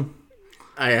you're asking?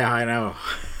 I know.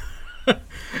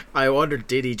 I wonder,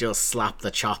 did he just slap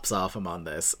the chops off him on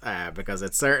this? Because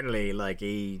it's certainly like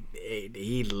he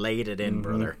laid it in,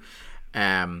 brother.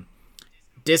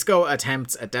 Disco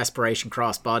attempts a desperation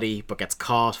crossbody, but gets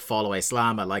caught. Fall away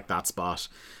slam. I like that spot.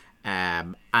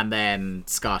 And then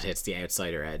Scott hits the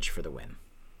outsider edge for the win.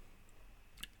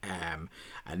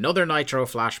 Another Nitro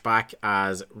flashback,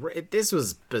 as this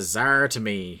was bizarre to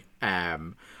me.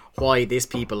 Why this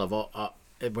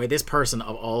person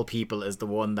of all people is the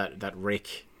one that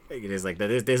Rick, it is like,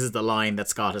 this is the line that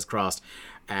Scott has crossed.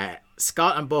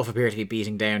 Scott and Buff appear to be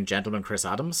beating down Gentleman Chris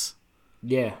Adams.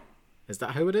 Yeah. Is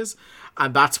that who it is?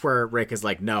 And that's where Rick is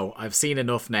like, no, I've seen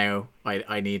enough now.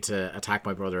 I need to attack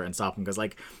my brother and stop him, because,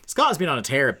 like, Scott has been on a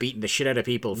tear beating the shit out of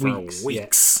people for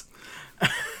weeks. Yeah.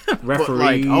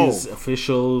 Referees,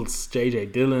 officials,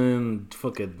 JJ Dillon,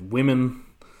 fucking women.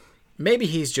 Maybe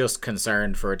he's just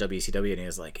concerned for WCW, and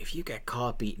he's like, if you get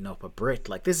caught beating up a Brit,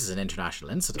 like, this is an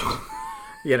international incident.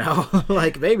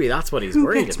 Like, maybe that's what he's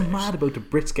worried about. Who gets mad about the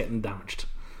Brits getting damaged?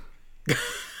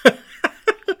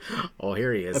 Oh,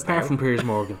 here he is. Apart from Piers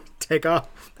Morgan. Take off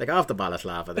the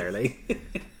balaclava there, Lee.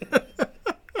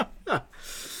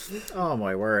 Oh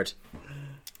my word.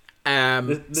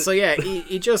 So yeah,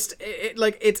 he just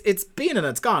it's been and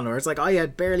it's gone. Where it's like I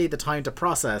had barely the time to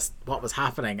process what was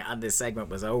happening, and this segment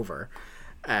was over.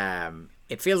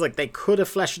 It feels like they could have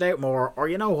fleshed it out more, or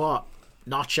you know what,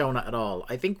 not shown it at all.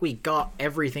 I think we got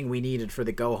everything we needed for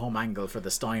the go home angle for the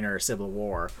Steiner Civil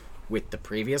War with the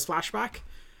previous flashback.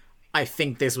 I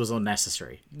think this was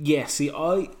unnecessary. Yeah, see,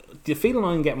 the feeling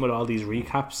I'm getting with all these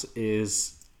recaps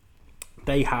is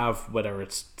they have whether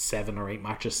it's 7 or 8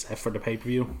 matches set for the pay per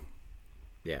view.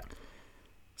 Yeah.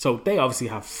 So they obviously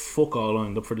have fuck all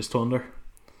lined up for this Thunder.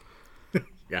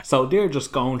 Yeah. So they're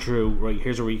just going through, right,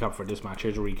 here's a recap for this match,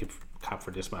 here's a recap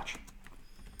for this match.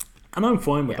 And I'm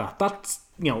fine with that. That's,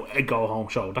 a go home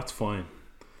show. That's fine.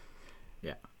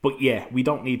 Yeah. But yeah, we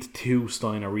don't need 2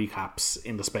 Steiner recaps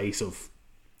in the space of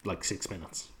like 6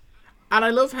 minutes. And I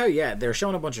love how, they're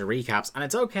showing a bunch of recaps, and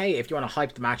it's okay if you want to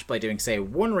hype the match by doing, say,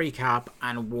 1 recap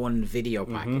and 1 video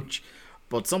package.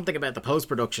 But something about the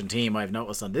post-production team I've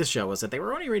noticed on this show is that they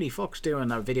were only really fucked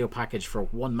doing a video package for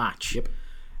 1 match. Yep.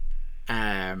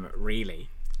 Really.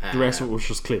 The rest of it was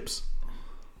just clips.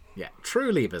 Yeah,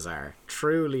 truly bizarre.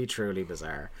 Truly, truly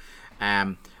bizarre.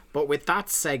 But with that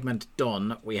segment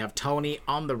done, we have Tony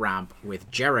on the ramp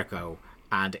with Jericho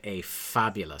and a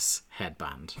fabulous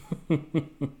headband.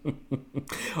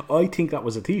 I think that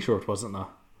was a t-shirt, wasn't it?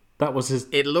 That was his...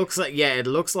 It looks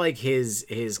like his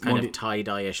kind of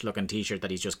tie-dye-ish looking t-shirt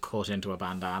that he's just cut into a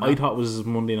bandana. I thought it was his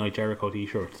Monday Night Jericho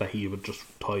t-shirt that he would just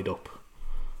tied up.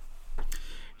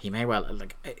 He may well,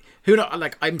 who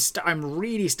knows, I'm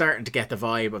really starting to get the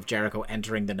vibe of Jericho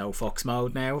entering the no fucks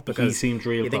mode now, because he seems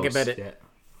real you think close, about it. yeah.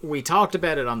 We talked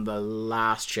about it on the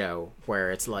last show,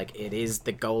 where it's like it is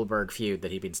the Goldberg feud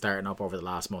that he'd been starting up over the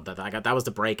last month. That was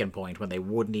the breaking point when they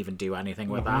wouldn't even do anything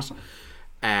with that,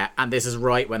 and this is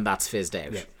right when that's fizzed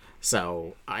out. Yeah.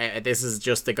 So this is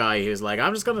just the guy who's like,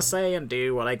 I'm just gonna say and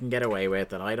do what I can get away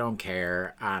with, and I don't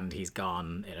care. And he's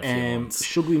gone in a few months.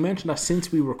 Should we mention that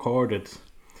since we recorded,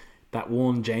 that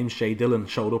one James J. Dillon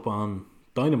showed up on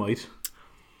Dynamite?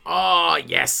 Oh,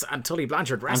 yes. And Tully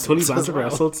Blanchard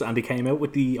wrestled. And he came out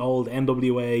with the old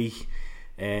NWA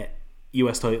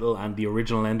US title and the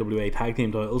original NWA tag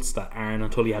team titles that Aaron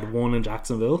and Tully had won in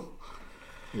Jacksonville.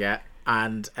 Yeah.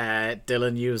 And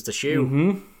Dillon used the shoe.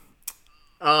 Mm-hmm.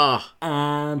 Oh.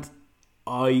 And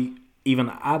I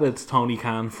even added Tony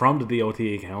Khan from the DOT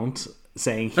account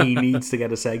saying he needs to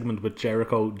get a segment with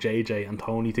Jericho, JJ and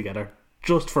Tony together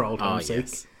just for old time's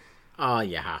sake. Oh,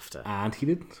 you have to. And he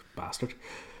didn't, bastard.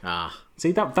 Ah.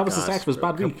 See, that was the start of his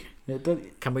bad week.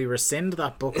 Can we rescind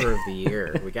that Booker of the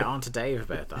Year? We get on to Dave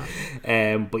about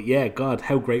that. But yeah, God,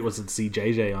 how great was it to see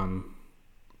JJ on?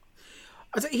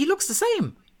 He looks the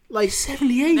same. Like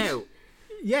 78.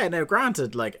 Now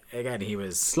granted, like again, he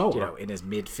was slower in his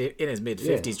mid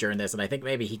 50s during this, and I think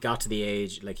maybe he got to the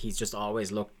age like he's just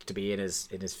always looked to be in his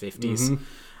 50s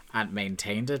and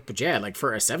maintained it. But yeah, like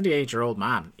for a 78-year-old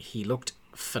man, he looked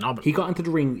phenomenal. He got into the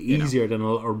ring easier than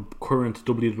our current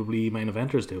WWE main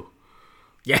eventers do.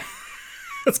 Yeah.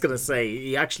 I was gonna say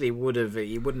he actually wouldn't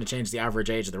have changed the average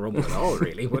age of the Rumble at all,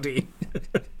 really, would he?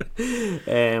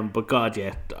 But God,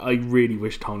 yeah, I really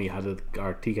wish Tony or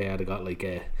TK had got like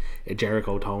a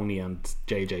Jericho, Tony, and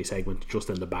JJ segment just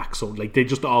in the back, so like they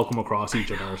just all come across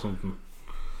each other or something.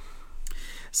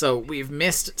 So we've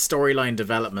missed storyline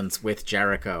developments with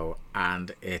Jericho,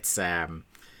 and it's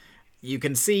you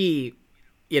can see,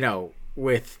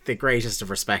 with the greatest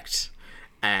of respect,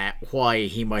 why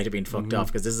he might have been fucked off,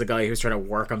 because this is a guy who's trying to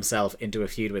work himself into a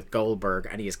feud with Goldberg,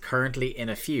 and he is currently in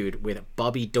a feud with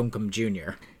Bobby Duncombe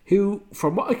Jr., who,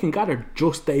 from what I can gather,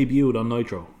 just debuted on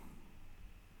Nitro.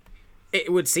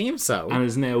 It would seem so, and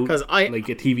is now like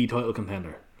a TV title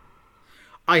contender.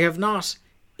 I have not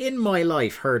in my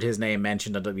life heard his name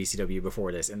mentioned on WCW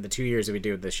before this. In the 2 years that we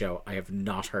do this show, I have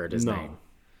not heard his name.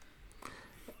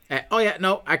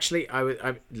 Actually,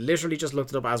 I literally just looked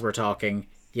it up as we're talking.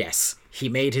 Yes, he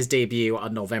made his debut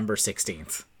on November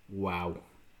 16th. Wow.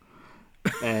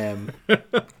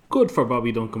 Good for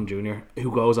Bobby Duncombe Jr.,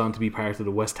 who goes on to be part of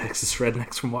the West Texas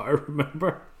Rednecks from what I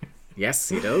remember. Yes,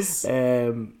 he does.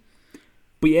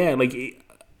 But yeah, like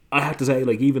I have to say,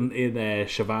 like even in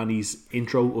Shivani's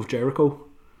intro of Jericho,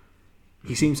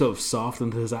 he seems to have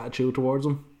softened his attitude towards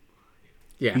him.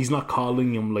 Yeah. He's not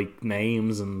calling him like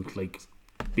names and like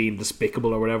being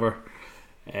despicable or whatever.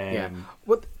 Yeah,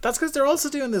 well, that's because they're also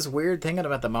doing this weird thing at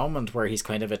him at the moment where he's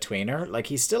kind of a tweener. Like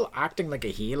he's still acting like a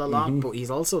heel a lot, but he's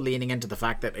also leaning into the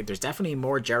fact that there's definitely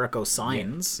more Jericho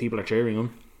signs. People are cheering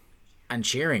him and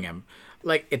cheering him.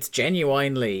 Like it's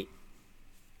genuinely,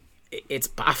 it's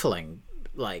baffling.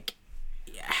 Like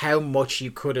how much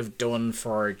you could have done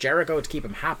for Jericho to keep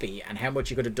him happy, and how much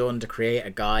you could have done to create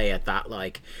a guy at that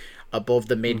like above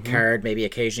the mid card, maybe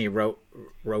occasionally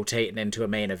rotating into a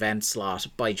main event slot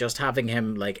by just having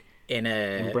him like in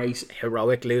a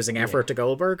heroic losing effort to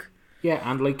Goldberg. Yeah,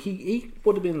 and like he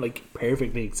would have been like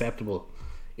perfectly acceptable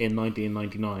in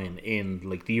 1999 in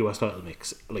like the US title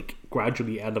mix, like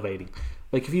gradually elevating.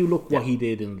 Like if you look what he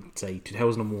did in say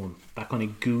 2001, that kind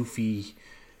of goofy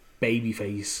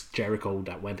babyface Jericho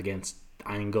that went against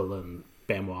Angle and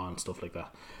Benoit and stuff like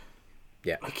that.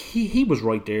 Yeah, like he was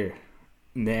right there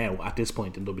now at this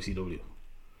point in WCW.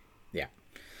 Yeah.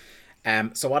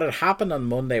 So what had happened on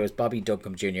Monday was Bobby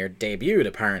Duncombe Jr. debuted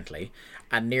apparently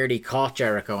and nearly caught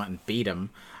Jericho and beat him,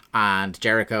 and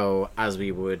Jericho, as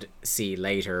we would see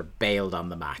later, bailed on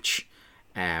the match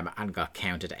and got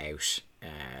counted out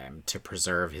to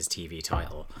preserve his TV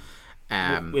title.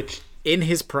 Which in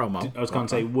his promo, I was going to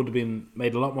say, would have been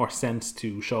made a lot more sense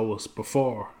to show us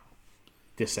before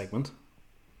this segment.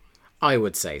 I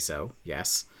would say so,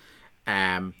 yes.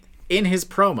 In his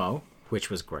promo, which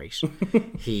was great,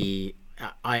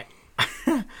 I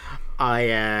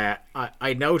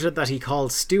noted that he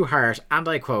called Stu Hart, and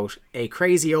I quote, a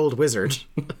crazy old wizard.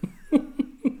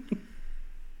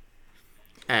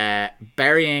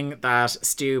 Burying that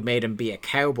Stu made him be a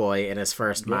cowboy in his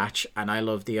first match, and I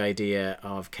love the idea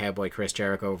of Cowboy Chris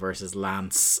Jericho versus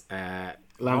Lance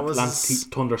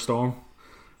Thunderstorm.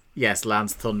 Yes,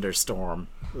 Lance Thunderstorm.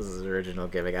 This is his original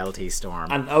gimmick, LT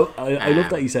Storm. And I love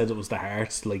that he said it was the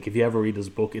Hearts. Like, if you ever read his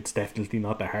book, it's definitely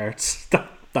not the Hearts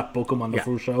that book him on the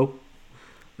first show.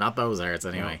 Not those Hearts,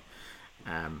 anyway.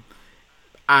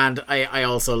 And I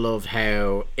also loved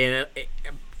how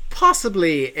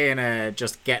possibly in a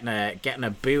just getting a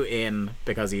boot in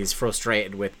because he's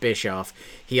frustrated with Bischoff,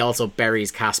 he also buries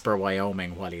Casper,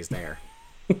 Wyoming while he's there.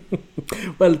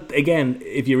 Well, again,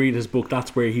 if you read his book,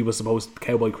 that's where he was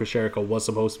Cowboy Chris Jericho was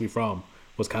supposed to be from,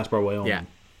 was Casper, Wyoming.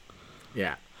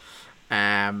 Yeah.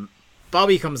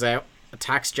 Bobby comes out,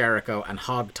 attacks Jericho, and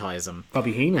hog ties him.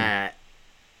 Bobby Heenan?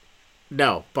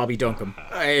 No, Bobby Duncombe.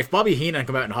 If Bobby Heenan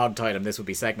come out and hog tied him, this would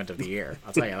be segment of the year.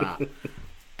 I'll tell you that.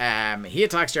 He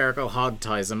attacks Jericho, hog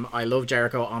ties him. I love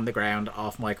Jericho on the ground,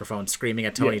 off microphone, screaming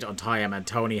at Tony to untie him, and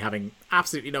Tony having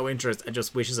absolutely no interest and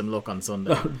just wishes him luck on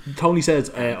Sunday. Tony says,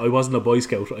 I wasn't a Boy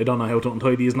Scout. I don't know how to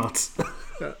untie these knots.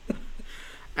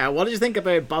 What did you think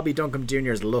about Bobby Duncombe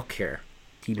Jr.'s look here?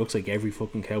 He looks like every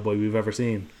fucking cowboy we've ever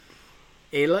seen.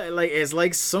 It's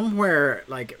like somewhere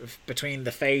like between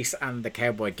the face and the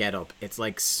cowboy getup. It's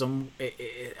like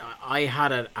I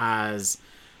had it as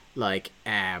like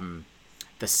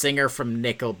the singer from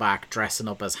Nickelback dressing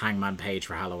up as Hangman Page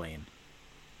for Halloween.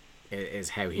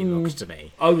 Is how he looked to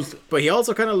me. But he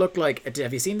also kind of looked like.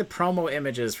 Have you seen the promo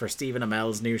images for Stephen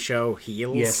Amell's new show,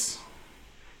 Heels? Yes.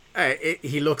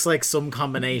 He looks like some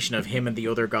combination of him and the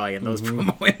other guy in those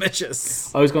promo images.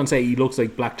 I was going to say he looks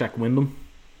like Blackjack Wyndham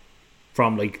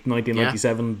from like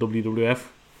 1997 WWF.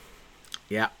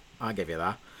 Yeah, I'll give you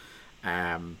that.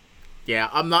 Yeah,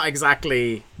 I'm not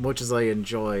exactly, much as I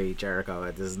enjoy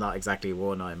Jericho, this is not exactly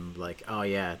one I'm like, oh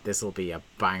yeah, this will be a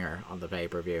banger on the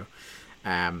pay-per-view.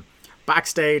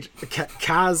 Backstage,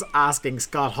 Kaz asking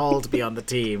Scott Hall to be on the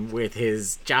team with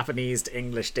his Japanese to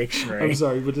English dictionary. I'm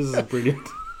sorry, but this is brilliant.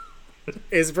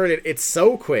 It's brilliant. It's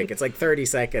so quick. It's like 30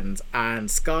 seconds,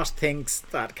 and Scott thinks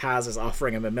that Kaz is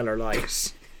offering him a Miller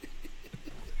Lite.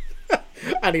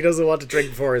 And he doesn't want to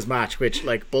drink before his match, which,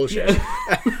 like, bullshit.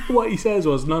 What he says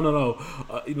was, no,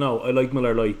 I like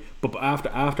Miller Lite, but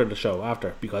after the show,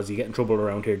 because you get in trouble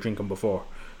around here drinking before.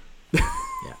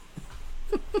 Yeah.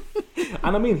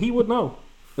 And I mean, he would know.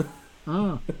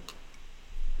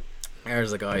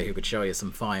 There's a guy who could show you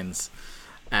some fines.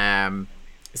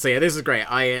 So yeah, this is great.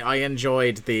 I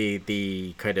enjoyed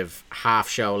the kind of half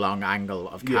show long angle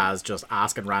of Kaz just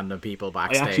asking random people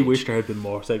backstage. I actually wish there had been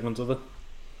more segments of it.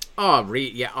 Oh,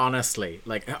 yeah, honestly.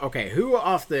 Like, okay, who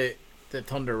off the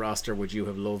Thunder roster would you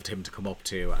have loved him to come up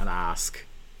to and ask?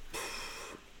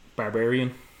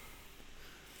 Barbarian.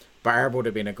 Barb would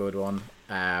have been a good one.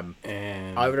 I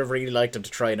would have really liked him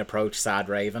to try and approach Sad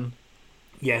Raven.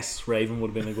 Yes, Raven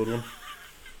would have been a good one.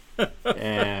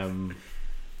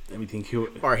 Let me think who.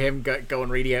 Or him going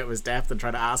really out of his depth and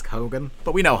trying to ask Hogan.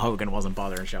 But we know Hogan wasn't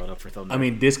bothering showing up for Thunder. I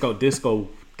mean, Disco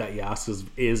that you asked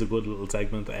is a good little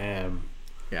segment.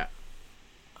 Yeah.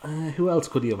 Who else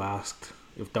could he have asked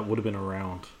if that would have been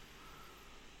around?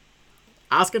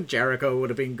 Asking Jericho would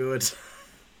have been good.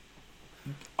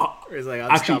 He's like,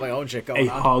 I'll just got my own shit going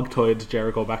on. Hog-tied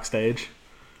Jericho backstage.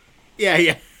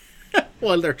 Yeah.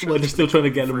 While they're still trying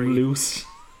to get him loose.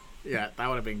 Yeah, that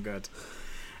would have been good.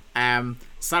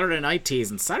 Saturday night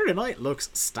teas, and Saturday night looks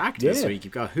stacked this week.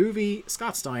 You've got Hoovy,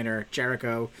 Scott Steiner,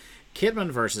 Jericho,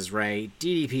 Kidman versus Ray,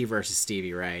 DDP versus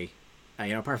Stevie Ray.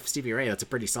 Apart from Stevie Ray, that's a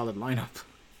pretty solid lineup.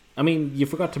 I mean, you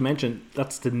forgot to mention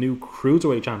that's the new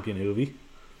Cruiserweight champion, Hoovy.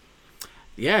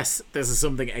 Yes, this is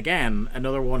something, again,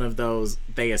 another one of those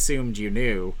they assumed you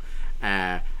knew.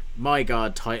 My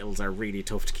God, titles are really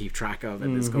tough to keep track of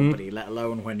in this company, let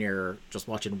alone when you're just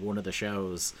watching one of the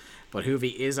shows. But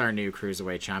Hoovy is our new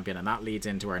Cruiserweight champion, and that leads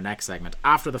into our next segment.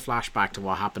 After the flashback to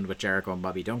what happened with Jericho and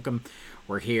Bobby Duncan,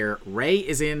 we're here. Ray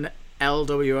is in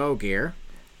LWO gear.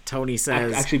 Tony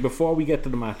says... Actually, before we get to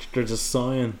the match, there's a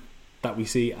sign that we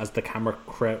see as the camera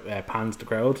pans the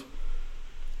crowd.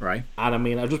 Right. And I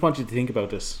mean, I just want you to think about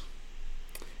this.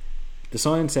 The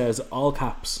sign says, all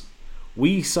caps,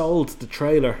 "We sold the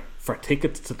trailer for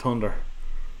tickets to Thunder."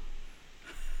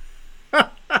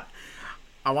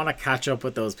 I want to catch up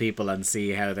with those people and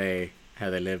see how they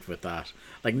lived with that.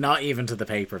 Like, not even to the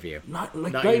pay-per-view. Not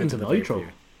even to the Nitro.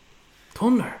 Pay-per-view.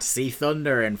 Thunder. To see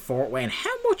Thunder in Fort Wayne.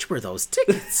 How much were those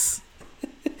tickets?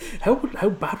 How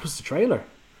bad was the trailer?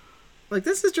 Like,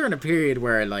 this is during a period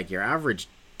where, like, your average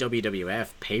WWF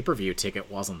pay-per-view ticket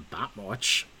wasn't that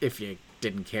much if you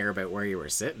didn't care about where you were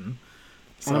sitting.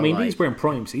 So, and I mean, these weren't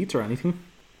prime seats or anything.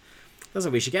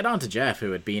 Listen, we should get on to Jeff,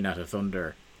 who had been at a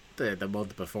Thunder the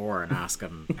month before, and ask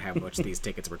him how much these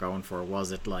tickets were going for.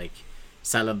 Was it like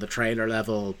selling the trailer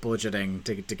level, budgeting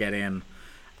to get in?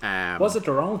 Was it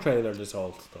their own trailer they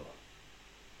sold, though?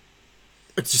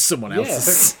 It's just someone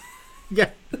else's.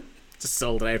 Yeah. Just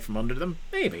sold it out from under them.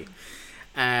 Maybe.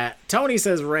 Tony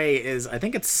says Ray is, I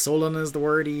think it's sullen is the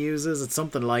word he uses. It's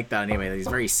something like that anyway. He's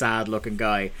a very sad looking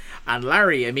guy. And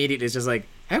Larry immediately is just like,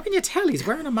 how can you tell he's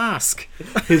wearing a mask?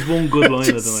 His one good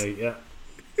line of the night, yeah.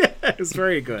 Yeah, it's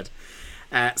very good.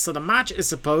 So the match is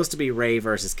supposed to be Ray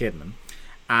versus Kidman.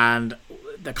 And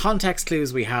the context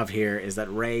clues we have here is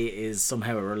that Ray is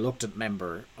somehow a reluctant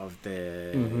member of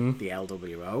the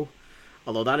LWO.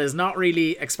 Although that is not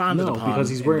really expanded upon. No, because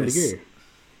he's wearing the gear.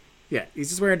 Yeah, he's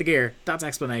just wearing the gear. That's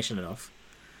explanation enough.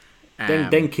 Then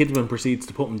Kidman proceeds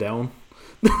to put him down.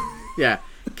 Yeah,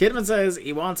 Kidman says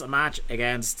he wants a match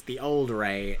against the old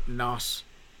Ray, not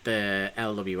the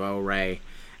LWO Ray.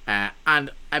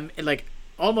 And I'm like,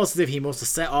 almost as if he must have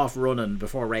set off running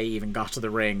before Ray even got to the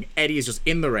ring. Eddie is just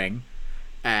in the ring,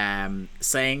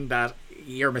 saying that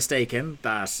you're mistaken,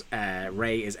 that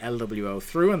Ray is LWO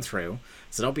through and through,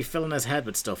 so don't be filling his head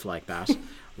with stuff like that.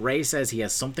 Ray says he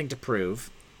has something to prove,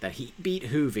 that he beat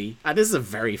Hoovy, and this is a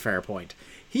very fair point.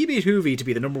 He beat Hoovy to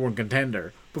be the number one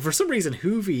contender, but for some reason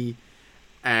Hoovy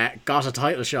got a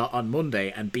title shot on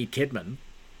Monday and beat Kidman,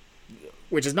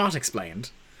 which is not explained.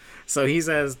 So he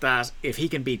says that if he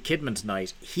can beat Kidman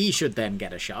tonight, he should then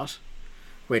get a shot.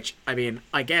 Which, I mean,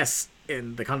 I guess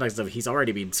in the context of he's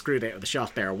already been screwed out of the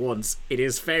shot there once, it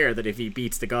is fair that if he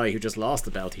beats the guy who just lost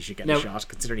the belt, he should get a shot,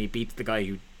 considering he beats the guy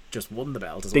who just won the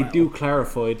belt as well. They do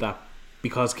clarify that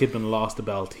because Kidman lost the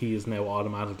belt, he is now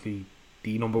automatically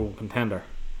the number one contender.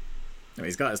 No,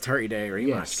 he's got his 30-day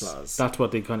rematch clause. That's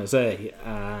what they kind of say.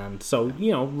 And so,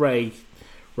 you know, Ray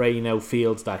now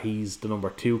feels that he's the number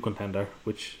two contender,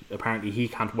 which apparently he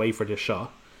can't wait for this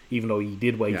shot, even though he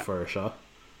did wait for a shot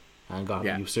and got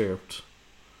usurped.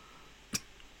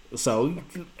 So,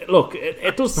 look,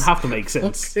 it doesn't have to make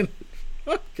sense.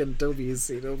 Fucking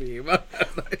WCW, man.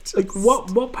 Like,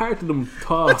 what part of them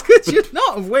thought? Could you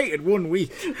not have waited 1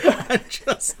 week and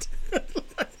just...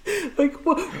 like,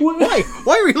 what? Why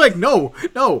are we like, no,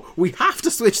 we have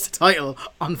to switch the title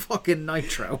on fucking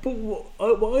Nitro? But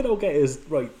what I don't get is,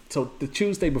 right, so the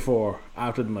Tuesday before,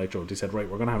 after the Nitro, they said, right,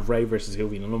 we're going to have Ray versus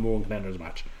Hoovy in the number one contenders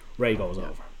match. Ray goes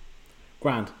over.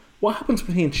 Grand. What happens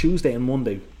between Tuesday and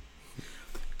Monday?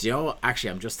 Do you know,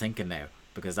 actually, I'm just thinking now,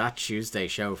 because that Tuesday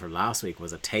show from last week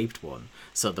was a taped one.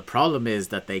 So the problem is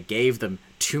that they gave them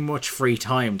too much free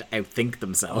time to outthink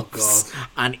themselves. Oh,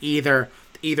 and either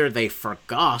they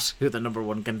forgot who the number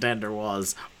one contender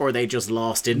was, or they just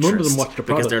lost interest. None of them watched the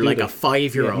product, because they're like a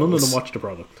 5-year-old. Yeah, none of them watched the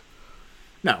product.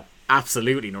 No,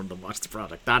 absolutely none of them watched the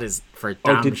product. That is for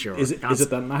damn sure. Is it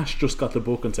that Nash just got the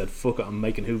book and said, fuck it, I'm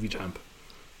making Hoovy champ?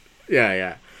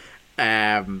 Yeah.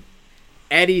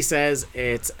 Eddie says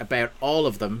it's about all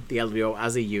of them, the LWO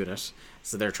as a unit,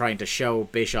 so they're trying to show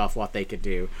Bischoff what they could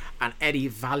do, and Eddie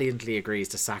valiantly agrees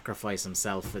to sacrifice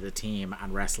himself for the team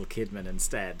and wrestle Kidman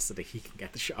instead so that he can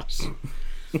get the shot.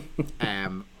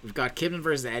 We've got Kidman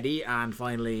versus Eddie, and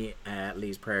finally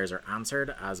Lee's prayers are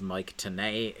answered as Mike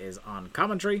Tenay is on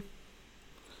commentary.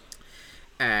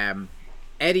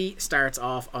 Eddie starts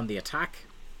off on the attack.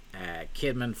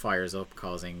 Kidman fires up,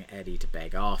 causing Eddie to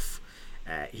beg off.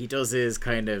 He does his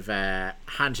kind of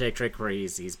handshake trick where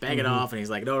he's begging off and he's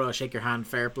like, no, shake your hand,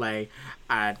 fair play.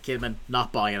 And Kidman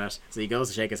not buying it, so he goes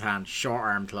to shake his hand, short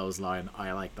arm clothesline.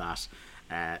 I like that.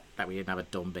 That we didn't have a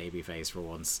dumb baby face for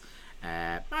once.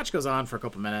 Match goes on for a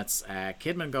couple minutes.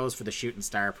 Kidman goes for the shooting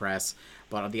star press,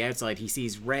 but on the outside he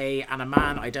sees Ray and a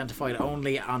man identified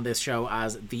only on this show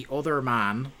as the Other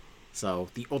Man. So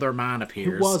the Other Man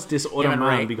appears. Who was this Other Man?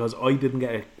 Ray, because I didn't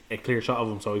get a clear shot of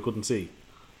him, so I couldn't see.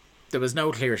 there was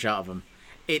no clear shot of him.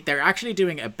 They're actually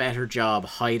doing a better job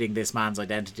hiding this man's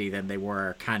identity than they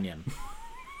were Canyon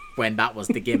when that was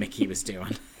the gimmick he was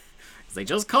doing. They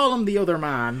just call him the Other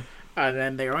Man, and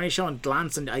then they're only showing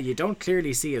glancing. You don't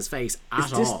clearly see his face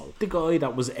at all. Is this the guy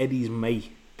that was Eddie's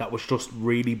mate that was just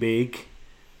really big,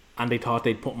 and they thought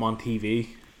they'd put him on TV?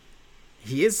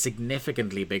 He is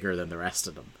significantly bigger than the rest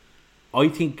of them. I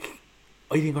think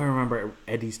I remember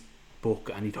Eddie's book,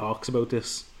 and he talks about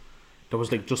this. There was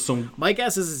like just some. My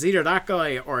guess is it's either that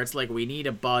guy or it's like we need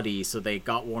a body, so they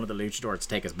got one of the luchadors to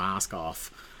take his mask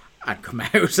off and come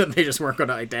out, and they just weren't going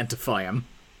to identify him.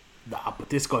 Nah, but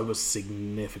this guy was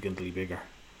significantly bigger.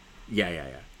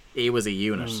 Yeah. He was a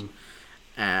unit.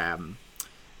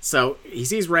 So he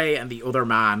sees Ray and the Other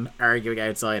Man arguing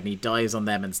outside, and he dives on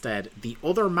them instead. The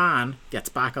Other Man gets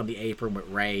back on the apron with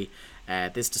Ray.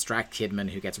 This distracts Kidman,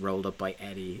 who gets rolled up by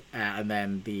Eddie, and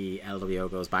then the LWO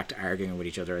goes back to arguing with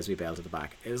each other as we bail to the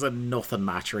back. It was a nothing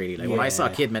match, really. Like when I saw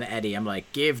Kidman Eddie, I'm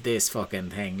like, give this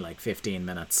fucking thing like 15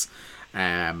 minutes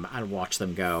and watch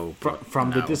them go.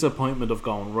 From the disappointment of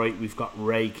going, right, we've got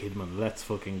Ray Kidman, let's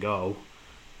fucking go,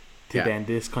 to then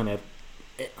this kind of,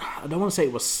 I don't want to say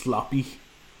it was sloppy.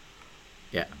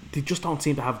 Yeah. They just don't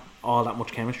seem to have all that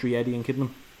much chemistry, Eddie and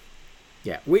Kidman.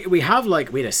 Yeah, we had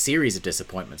a series of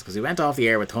disappointments because we went off the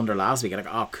air with Thunder last week and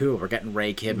like, oh cool, we're getting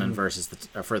Ray Kidman versus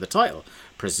for the title,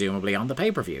 presumably on the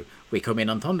pay-per-view. We come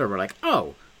in on Thunder, we're like,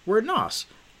 oh, we're not.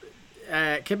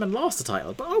 Kidman lost the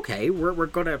title, but okay, we're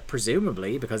gonna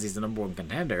presumably, because he's the number one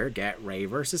contender, get Ray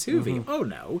versus Hoovy. Oh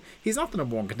no, he's not the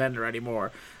number one contender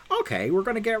anymore. Okay, we're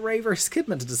gonna get Ray versus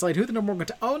Kidman to decide who the number one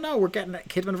contender. Oh no, we're getting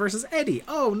Kidman versus Eddie.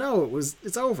 Oh no,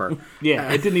 it's over.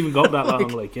 Yeah, it didn't even go that long.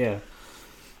 Like yeah.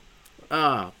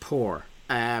 Poor.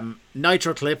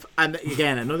 Nitro clip, and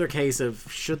again another case of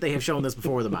should they have shown this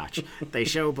before the match? They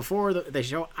show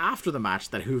after the match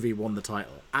that Hoovy won the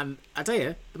title, and I tell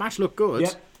you, the match looked good.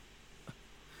 Yeah.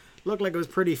 Looked like it was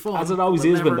pretty fun, as it always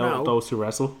is when those two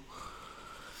wrestle.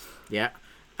 Yeah.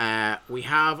 We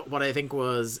have what I think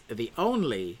was the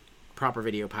only proper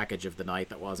video package of the night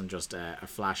that wasn't just a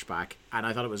flashback, and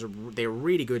I thought it was a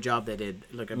really good job. They did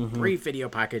like a brief video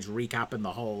package recapping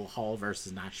the whole Hall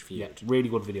versus Nash feud. Yeah, really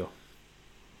good video.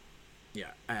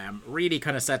 Yeah, really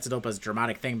kind of sets it up as a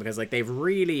dramatic thing because like they've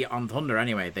really on Thunder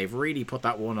anyway, they've really put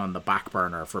that one on the back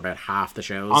burner for about half the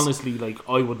shows. Honestly, like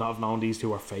I would not have known these two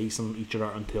were facing each other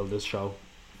until this show.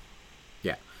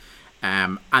 Yeah,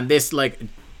 and this like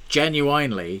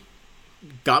genuinely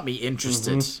got me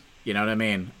interested. You know what I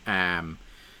mean?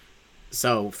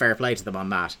 So fair play to them on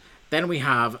that. Then we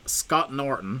have Scott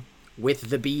Norton with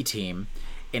the B team,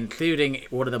 including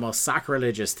one of the most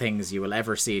sacrilegious things you will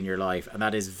ever see in your life, and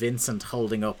that is Vincent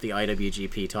holding up the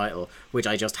IWGP title, which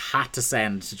I just had to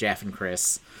send to Jeff and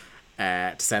Chris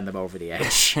to send them over the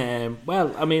edge.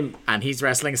 Well, I mean... And he's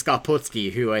wrestling Scott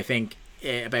Putski, who I think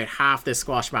about half this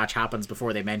squash match happens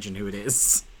before they mention who it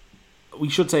is. We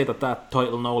should say that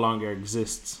title no longer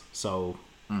exists, so...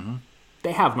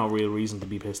 They have no real reason to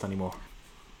be pissed anymore.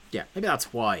 Yeah, maybe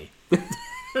that's why.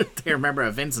 They remember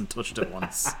Vincent touched it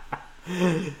once.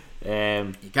 You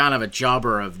can't have a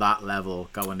jobber of that level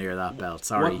going near that belt.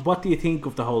 Sorry. What do you think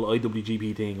of the whole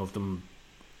IWGP thing of them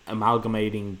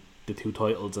amalgamating the two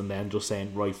titles and then just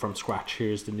saying right from scratch,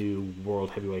 here's the new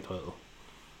World Heavyweight title?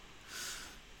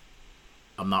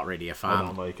 I'm not really a fan. I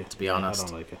don't like it. To be honest, I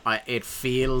don't like it. It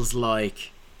feels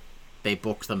like they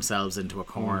booked themselves into a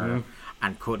corner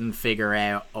and couldn't figure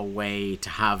out a way to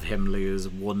have him lose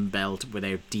one belt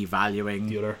without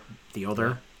devaluing the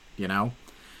other. You know.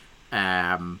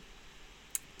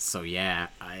 So yeah,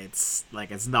 it's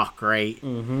not great,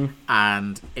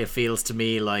 and it feels to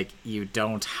me like you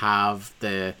don't have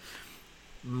the,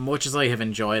 much as I have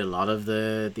enjoyed a lot of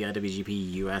the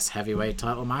IWGP US heavyweight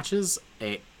title matches,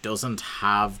 it doesn't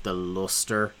have the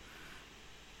luster,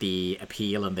 the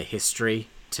appeal, and the history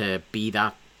to be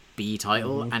that B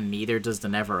title, and neither does the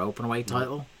Never Openweight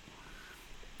title.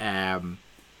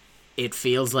 It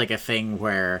feels like a thing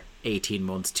where 18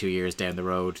 months, 2 years down the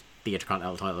road, the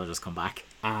Intercontinental title will just come back.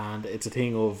 And it's a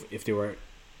thing of if they were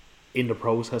in the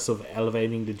process of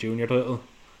elevating the junior title,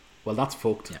 well, that's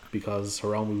fucked because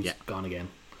Hiromu's gone again.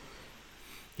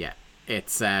 Yeah,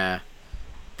 it's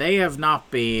They have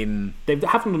not been... They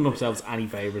haven't done themselves any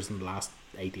favours in the last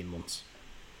 18 months.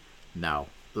 No.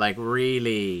 Like,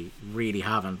 really, really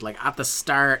haven't. Like, at the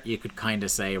start, you could kind of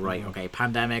say, right, okay,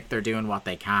 pandemic, they're doing what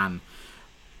they can.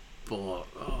 But,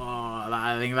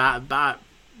 I think that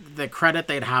the credit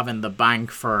they'd have in the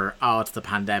bank for, it's the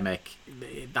pandemic,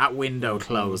 that window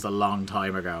closed a long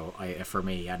time ago, for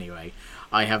me, anyway.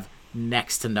 I have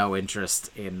next to no interest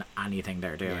in anything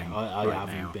they're doing. Yeah, I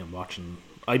haven't been watching...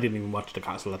 I didn't even watch the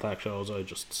Castle Attack shows.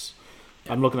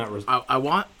 I'm looking at...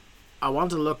 I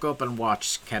want to look up and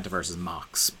watch Kenta versus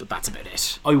Mox, but that's about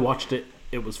it. I watched it.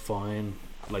 It was fine.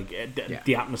 Like,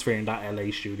 the atmosphere in that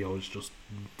LA studio is just...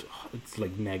 It's,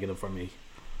 like, negative for me.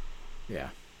 Yeah.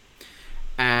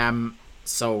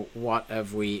 So, what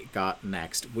have we got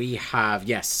next? We have...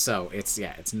 Yes, so,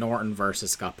 it's Norton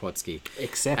versus Scott Putski.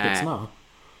 Except it's not.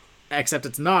 Except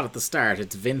it's not at the start.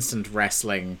 It's Vincent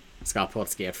wrestling Scott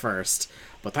Putski at first.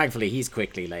 But thankfully, he's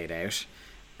quickly laid out.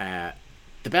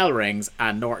 The bell rings,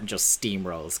 and Norton just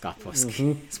steamrolls Scott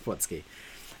Putski.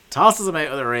 Tosses him out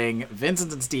of the ring.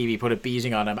 Vincent and Stevie put a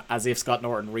beating on him as if Scott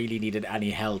Norton really needed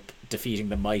any help defeating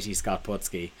the mighty Scott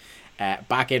Putski.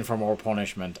 Back in for more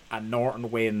punishment, and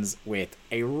Norton wins with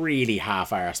a really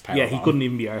half-arsed powerbomb. Yeah, he couldn't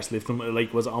even be arsed lifting.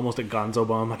 Like, was almost a Gonzo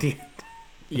bomb at the end.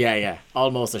 Yeah.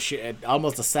 Almost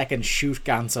a second shoot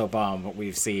Ganso bomb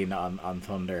we've seen on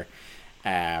Thunder.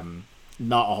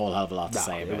 Not a whole hell of a lot to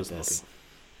say about this.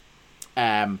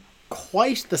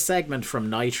 Quite the segment from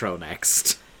Nitro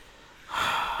next.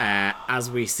 As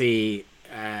we see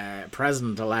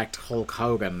President-elect Hulk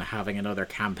Hogan having another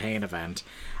campaign event,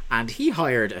 and he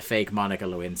hired a fake Monica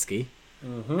Lewinsky,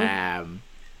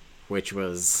 which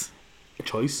was a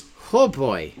choice. Oh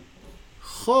boy.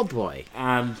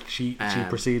 And she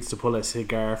proceeds to pull a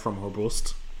cigar from her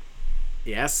bust.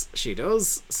 Yes, she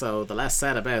does. So the less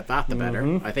said about that, the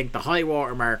better. I think the high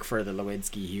watermark for the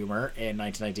Lewinsky humour in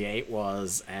 1998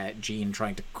 was Gene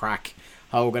trying to crack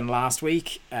Hogan last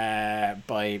week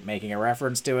by making a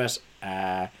reference to it.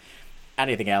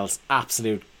 Anything else,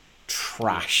 absolute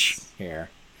trash here.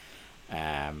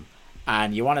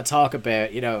 And you want to talk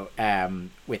about,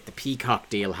 with the Peacock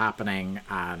deal happening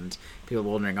and people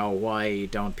wondering, why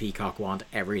don't Peacock want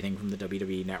everything from the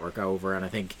WWE network over? And I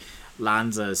think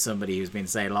Lanza is somebody who's been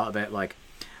saying a lot about, like,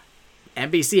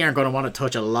 NBC aren't going to want to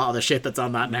touch a lot of the shit that's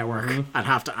on that network and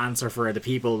have to answer for the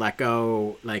people that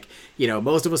go, like,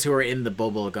 most of us who are in the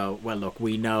bubble go, well, look,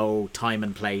 we know time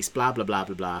and place, blah, blah, blah,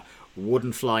 blah, blah,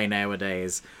 wouldn't fly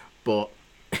nowadays, but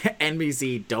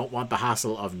NBC don't want the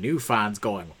hassle of new fans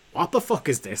going, what the fuck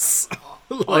is this?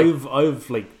 I've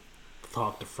like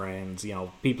talked to friends,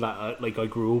 people that I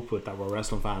grew up with that were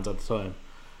wrestling fans at the time,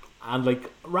 and like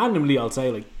randomly I'll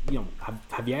say, like,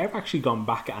 have you ever actually gone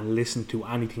back and listened to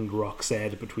anything The Rock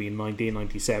said between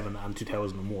 1997 and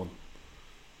 2001?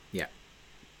 Yeah.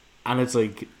 And it's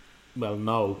like, well,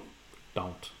 no,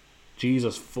 don't.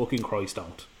 Jesus fucking Christ,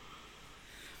 don't.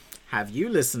 Have you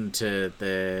listened to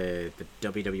the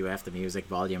WWF The Music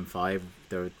Volume 5,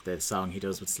 the song he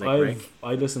does with Slick Rick?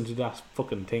 I listened to that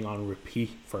fucking thing on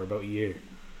repeat for about a year.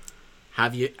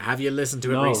 Have you listened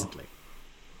to it recently?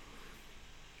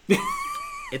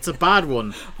 It's a bad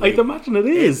one. I can imagine it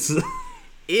is.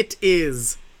 It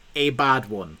is a bad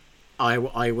one. I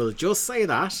will just say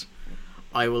that.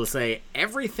 I will say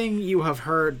everything you have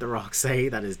heard The Rock say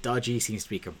that is dodgy seems to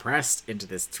be compressed into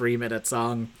this 3-minute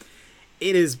song.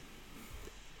 It is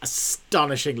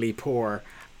astonishingly poor,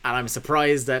 and I'm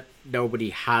surprised that nobody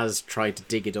has tried to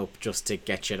dig it up just to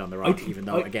get shit on The Rock, even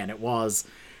though, again, it was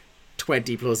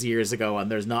 20 plus years ago, and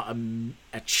there's not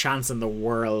a chance in the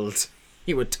world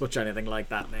he would touch anything like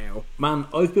that now. Man,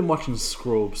 I've been watching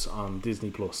Scrubs on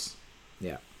Disney Plus.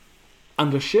 Yeah.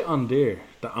 And the shit on there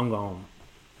that I'm going,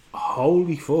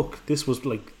 holy fuck, this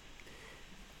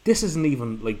isn't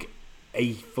even like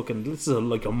this is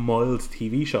like a mild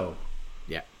TV show.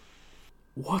 Yeah.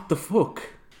 What the fuck?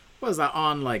 Was that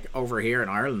on, like, over here in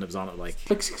Ireland? It was on at like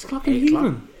 6 o'clock in the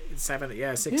evening. 8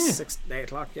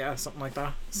 o'clock, something like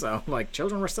that. So, like,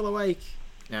 children were still awake.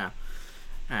 Yeah.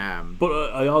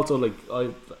 But I also,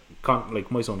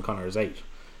 my son Connor is 8.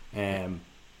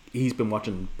 He's been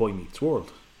watching Boy Meets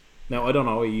World. Now, I don't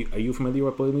know, are you familiar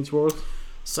with Boy Meets World?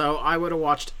 So I would have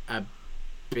watched a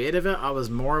bit of it. I was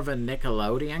more of a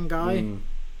Nickelodeon guy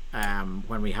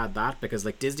when we had that, because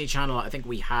like Disney Channel I think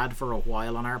we had for a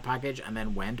while on our package and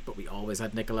then went, but we always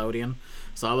had Nickelodeon.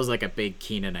 So I was like a big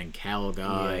Keenan and Kel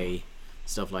guy,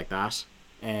 stuff like that.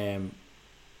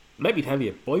 Let me tell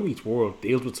you, Boy Meets World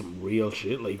deals with some real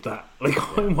shit like that. Like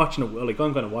I'm watching it, like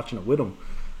I'm kind of watching it with him,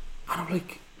 and I'm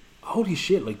like, holy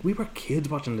shit! Like we were kids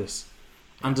watching this,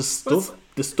 and the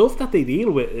stuff that they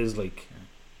deal with is like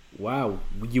Wow,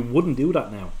 you wouldn't do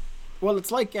that now. Well,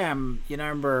 it's like you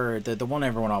remember the one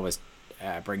everyone always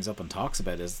brings up and talks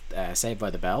about is Saved by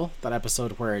the Bell, that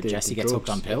episode where Jesse gets hooked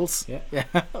on pills. Yeah.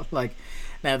 Like,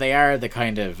 now they are the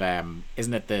kind of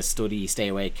isn't it the study stay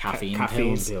away caffeine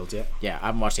pills? Yeah. Yeah, I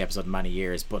haven't watched the episode in many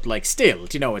years, but like still,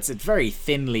 it's very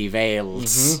thinly veiled.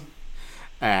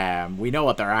 We know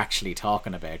what they're actually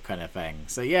talking about, kind of thing.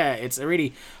 So yeah, it's a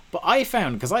really. But I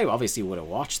found, because I obviously would have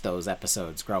watched those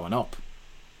episodes growing up,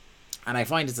 and I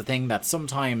find it's a thing that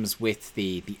sometimes with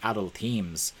the adult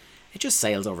themes, it just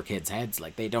sails over kids' heads.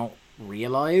 Like, they don't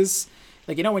realize.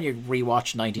 Like, when you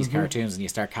rewatch 90s cartoons and you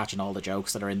start catching all the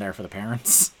jokes that are in there for the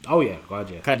parents. Oh yeah, God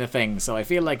yeah. Kind of thing. So I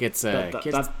feel like it's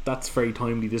that's very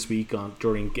timely this week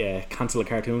during Cancel a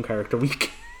Cartoon Character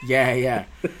Week. Yeah.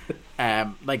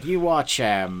 Like, you watch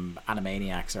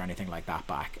Animaniacs or anything like that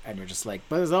back, and you're just like,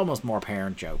 but there's almost more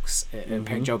parent jokes,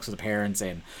 jokes with the parents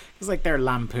in. It's like they're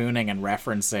lampooning and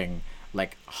referencing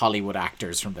like Hollywood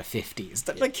actors from the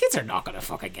 50s. Like, kids are not gonna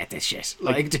fucking get this shit.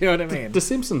 Like, do you know what I mean? The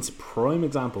Simpsons, prime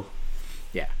example.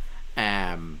 Yeah.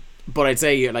 But I'd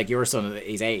say like your son,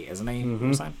 he's 8, isn't he? You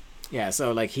were saying? Yeah,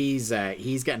 so like he's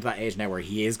getting to that age now where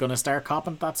he is gonna start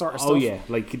copping that sort of stuff. Oh yeah,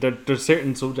 like there's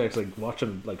certain subjects, like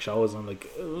watching like shows, I'm like,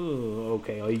 oh,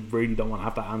 okay, I really don't want to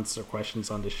have to answer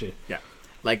questions on this shit. Yeah,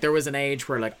 like there was an age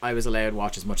where like I was allowed to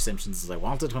watch as much Simpsons as I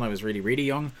wanted when I was really, really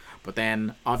young, but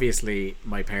then obviously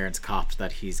my parents copped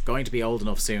that he's going to be old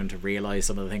enough soon to realise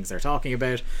some of the things they're talking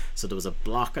about, so there was a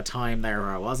block of time there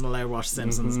where I wasn't allowed to watch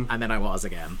Simpsons, and then I was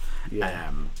again.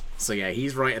 Yeah. So yeah,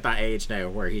 he's right at that age now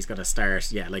where he's going to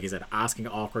start, like you said, asking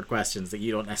awkward questions that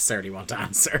you don't necessarily want to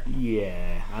answer.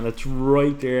 Yeah, and it's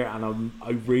right there, and I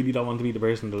really don't want to be the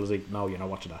person that was like, no, you're not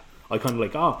watching that. I kind of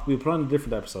like, we'll put on a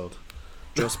different episode.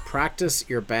 Just practice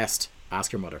your best.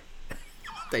 Ask your mother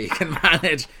that you can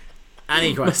manage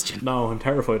any question. No, I'm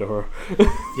terrified of her.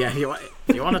 Yeah, you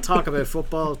want to talk about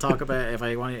football, talk about, if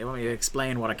I want you to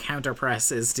explain what a counter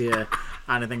press is to you,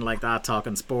 anything like that,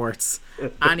 talking sports,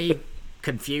 any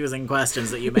confusing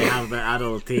questions that you may have about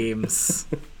adult teams,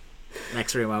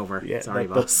 next room over. Yeah, sorry,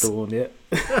 boss. That's the one. Yeah.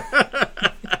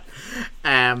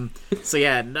 So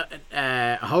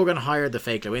yeah, Hogan hired the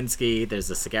fake Lewinsky. There's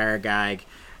a cigar gag.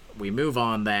 We move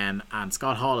on then, and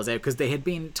Scott Hall is out because they had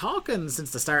been talking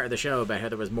since the start of the show about how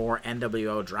there was more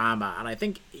NWO drama, and I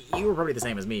think you were probably the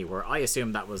same as me, where I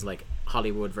assumed that was like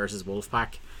Hollywood versus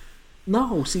Wolfpack.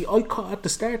 No, see, at the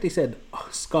start they said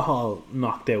Scott Hall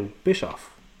knocked out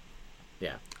Bischoff.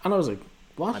 Yeah, and I was like,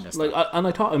 what?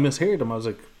 I thought I misheard him. I was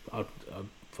like,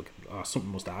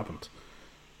 something must have happened.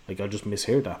 Like, I just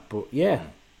misheard that. But yeah,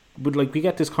 but like we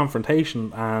get this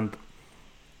confrontation, and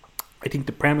I think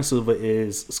the premise of it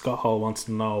is Scott Hall wants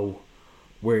to know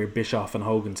where Bischoff and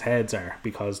Hogan's heads are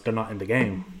because they're not in the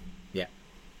game. Yeah,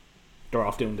 they're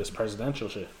off doing this presidential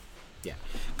shit. Yeah,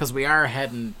 because we are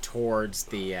heading towards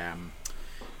the.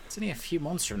 It's only a few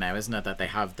months from now, isn't it, that they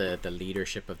have the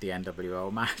leadership of the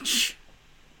NWO match?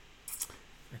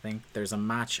 I think there's a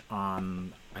match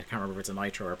on, I can't remember if it's a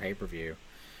Nitro or pay-per-view.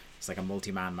 It's like a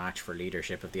multi-man match for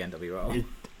leadership of the NWO.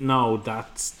 No,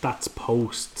 that's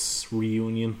post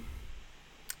reunion.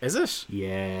 Is it?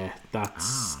 Yeah,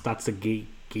 that's a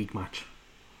geek match.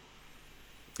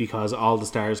 Because all the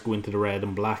stars go into the red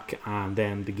and black, and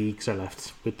then the geeks are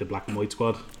left with the black and white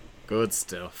squad. Good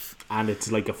stuff. And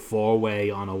it's like a 4-way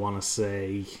on, I want to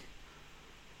say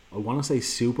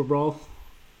Super Brawl.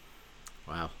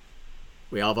 Wow.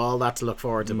 We have all that to look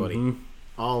forward to, buddy.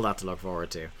 All that to look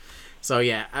forward to. So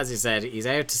yeah, as you said, he's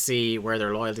out to see where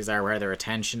their loyalties are, where their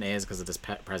attention is because of this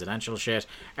presidential shit.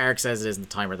 Eric says it isn't the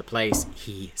time or the place.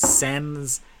 He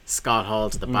sends Scott Hall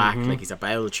to the back like he's a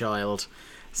bowel child.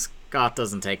 Scott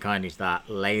doesn't take kindly to that,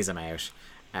 lays him out.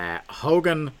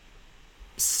 Hogan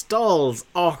stalls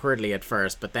awkwardly at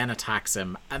first, but then attacks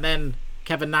him, and then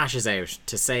Kevin Nash is out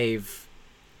to save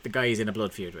the guy he's in a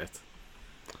blood feud with.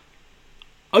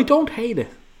 I don't hate it.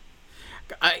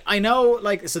 I know,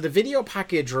 like, so the video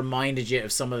package reminded you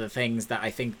of some of the things that I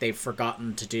think they've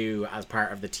forgotten to do as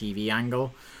part of the TV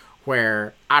angle,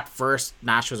 where at first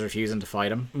Nash was refusing to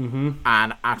fight him,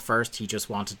 and at first he just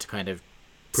wanted to kind of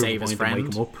save his friend,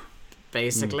 wake him up.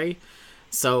 Basically.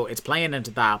 So it's playing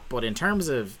into that, but in terms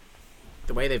of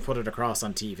the way they put it across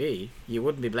on TV, you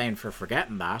wouldn't be blamed for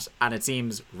forgetting that, and it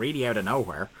seems really out of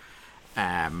nowhere.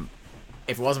 If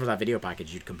it wasn't for that video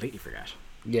package, you'd completely forget.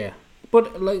 Yeah,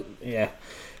 but like, yeah,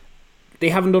 they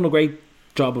haven't done a great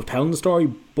job of telling the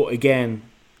story. But again,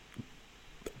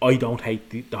 I don't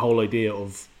hate the whole idea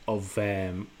of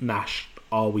Nash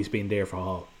always being there for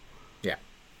Hall. Yeah.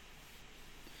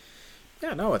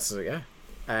 Yeah, no, it's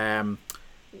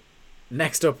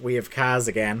Next up, we have Kaz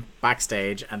again,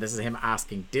 backstage, and this is him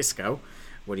asking Disco,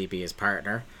 would he be his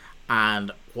partner?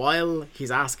 And while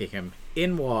he's asking him,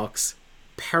 in walks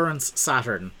Parents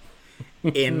Saturn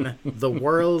in the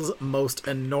world's most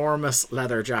enormous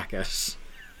leather jacket.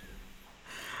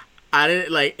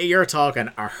 And you're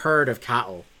talking a herd of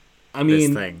cattle. I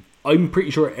mean, I'm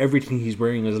pretty sure everything he's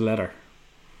wearing is leather.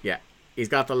 Yeah. He's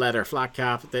got the leather flat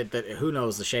cap. Who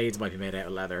knows, the shades might be made out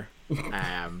of leather.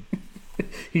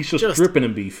 He's just dripping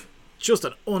in beef. Just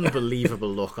an unbelievable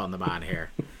look on the man here.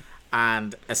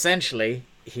 And essentially,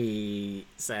 he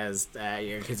says,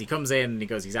 because he comes in and he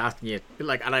goes, he's asking you,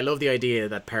 and I love the idea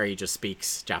that Perry just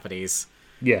speaks Japanese.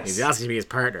 Yes. He's asking to be his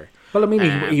partner. Well, I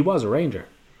mean, he was a ranger.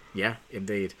 Yeah,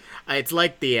 indeed. It's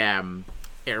like it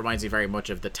reminds me very much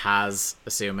of the Taz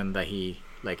assuming that he,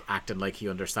 acting like he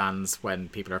understands when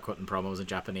people are cutting promos in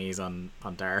Japanese on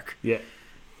Dark. Yeah.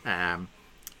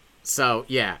 So,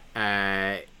 yeah,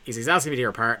 he's asking me to be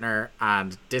your partner,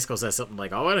 and Disco says something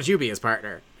like, oh, why don't you be his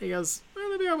partner? He goes, well,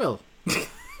 maybe I will.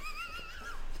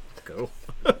 Cool.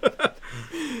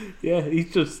 Yeah,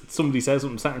 he's just, somebody says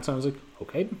something, Saturn sounds like,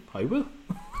 okay, I will.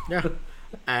 Yeah.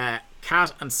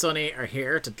 Kat and Sonny are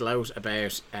here to gloat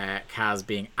about Kaz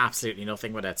being absolutely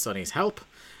nothing without Sonny's help.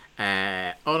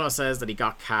 Ono says that he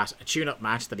got Kat a tune-up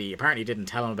match that he apparently didn't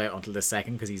tell him about until this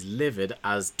second because he's livid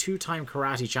as two-time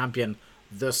karate champion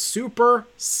the Super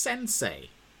Sensei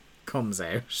comes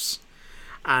out.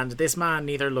 And this man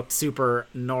neither looked super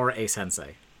nor a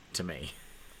sensei to me.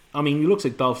 I mean, he looks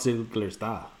like Dolph Ziggler's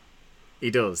dad.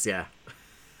 He does, yeah.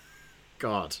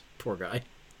 God, poor guy.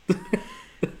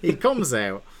 He comes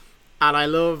out, and I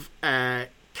love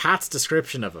Kat's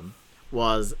description of him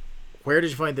was, where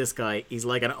did you find this guy? He's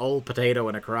like an old potato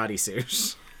in a karate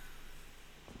suit.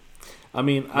 I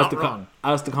mean, as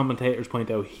the commentators point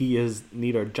out, he is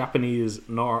neither Japanese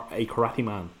nor a karate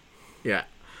man. Yeah.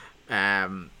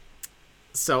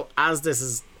 So as this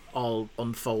is all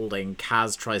unfolding,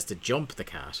 Kaz tries to jump the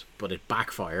cat, but it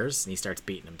backfires, and he starts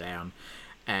beating him down.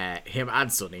 Him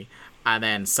and Sonny. And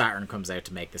then Saturn comes out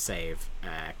to make the save,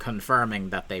 confirming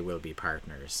that they will be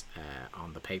partners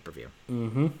on the pay-per-view.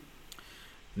 Mm-hmm.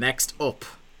 Next up,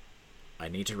 I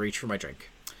need to reach for my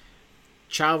drink.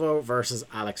 Chavo versus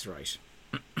Alex Wright.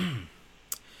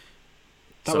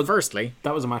 Firstly...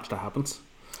 That was a match that happens.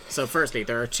 So firstly,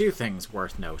 there are two things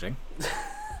worth noting.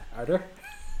 Are there?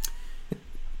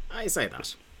 I say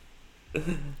that.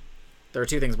 There are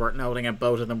two things worth noting, and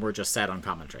both of them were just said on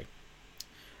commentary.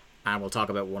 And we'll talk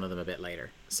about one of them a bit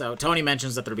later. So Tony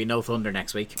mentions that there'll be no Thunder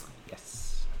next week.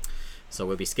 Yes. So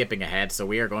we'll be skipping ahead. So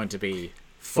we are going to be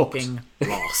fucking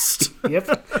lost.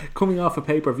 Yep. Coming off a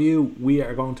pay-per-view, we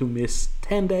are going to miss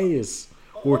 10 days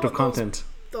worth of content.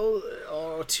 Those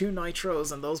 2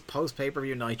 nitros, and those post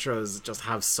pay-per-view nitros just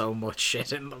have so much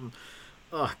shit in them.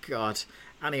 Oh god.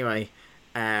 Anyway,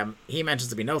 he mentions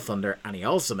there'll be no Thunder, and he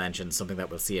also mentions something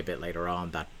that we'll see a bit later on,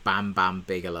 that Bam Bam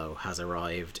Bigelow has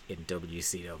arrived in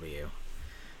WCW.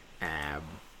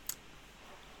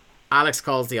 Alex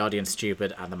calls the audience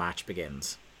stupid, and the match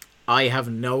begins. I have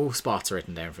no spots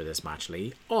written down for this match,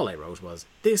 Lee. All I wrote was,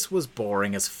 this was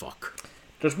boring as fuck.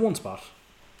 There's one spot,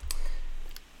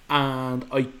 and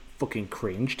I fucking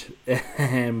cringed.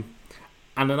 And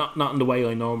not in the way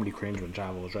I normally cringe when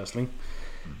Chavo was wrestling.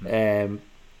 Mm-hmm.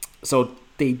 So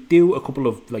they do a couple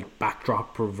of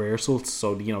backdrop reversals,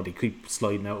 so they keep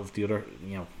sliding out of the other,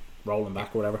 rolling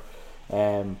back or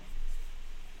whatever.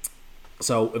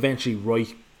 So eventually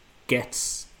Wright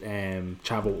gets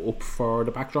Chavo up for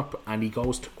the backdrop, and he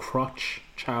goes to crotch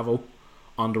Chavo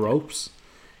on the ropes,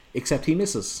 except he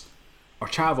misses, or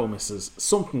Chavo misses.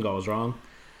 Something goes wrong,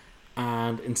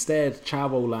 and instead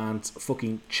Chavo lands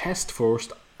fucking chest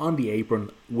first on the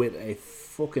apron with a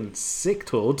fucking sick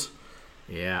thud.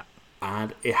 Yeah.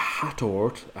 And it had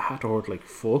to hurt like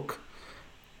fuck.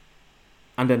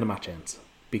 And then the match ends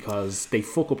because they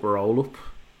fuck up a roll up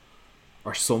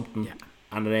or something,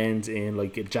 and it ends in a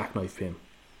jackknife pin.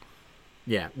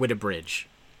 Yeah, with a bridge.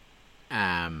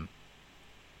 Yeah,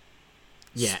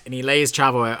 and he lays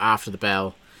Chavo out after the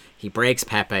bell. He breaks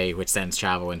Pepe, which sends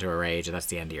Chavo into a rage, and that's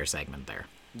the end of your segment there.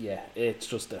 Yeah, it's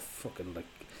just a fucking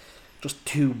just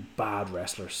two bad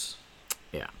wrestlers.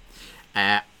 Yeah.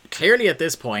 Clearly at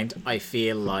this point, I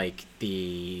feel like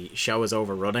the show is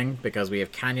overrunning because we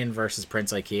have Kanyon versus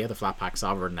Prince Ikea, the Flat Pack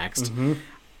Sovereign, next. Mm-hmm.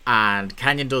 And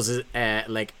Kanyon does a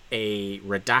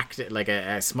redacted,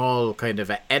 a small kind of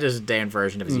edited down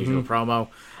version of his usual promo.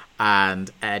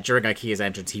 And during Ikea's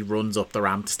entrance, he runs up the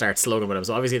ramp to start slugging with him.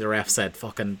 So obviously the ref said,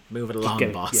 fucking move it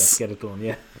along, boss. Yeah, get it done,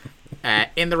 yeah.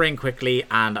 In the ring quickly,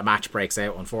 and a match breaks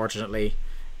out, unfortunately.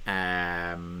 We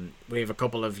have a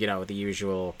couple of, the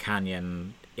usual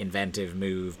Kanyon inventive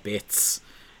move bits.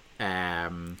 A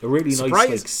really nice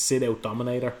like sit out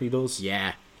dominator he does.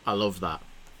 Yeah, I love that.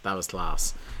 That was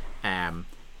class.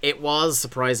 It was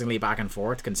surprisingly back and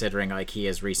forth considering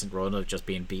IKEA's recent run of just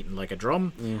being beaten like a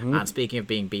drum. And speaking of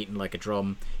being beaten like a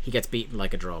drum, he gets beaten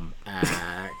like a drum.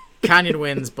 Canyon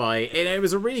wins by... It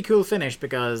was a really cool finish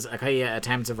because IKEA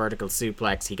attempts a vertical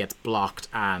suplex, he gets blocked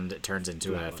and it turns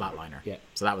into a flatliner. Yeah.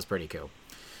 So that was pretty cool.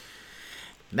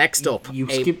 Next up...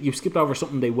 You skipped over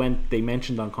something they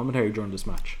mentioned on commentary during this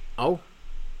match. Oh,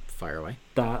 fire away.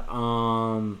 That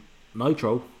on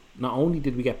Nitro, not only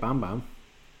did we get Bam Bam,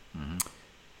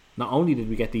 not only did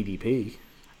we get DDP,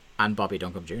 and Bobby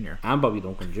Duncombe Jr.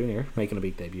 making a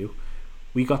big debut,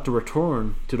 we got the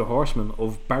return to the Horsemen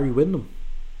of Barry Windham.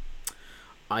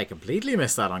 I completely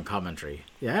missed that on commentary.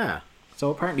 Yeah.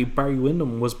 So apparently Barry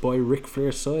Windham was by Ric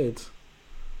Flair's side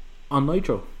on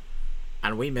Nitro.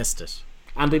 And we missed it.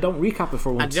 And they don't recap it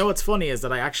for once. And you know what's funny is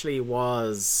that I actually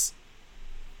was...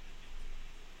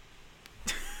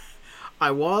 I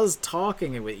was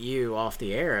talking with you off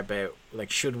the air about,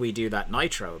 like, should we do that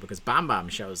Nitro? Because Bam Bam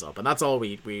shows up. And that's all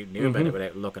we knew about it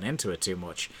without looking into it too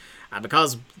much. And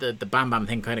because the Bam Bam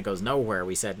thing kind of goes nowhere,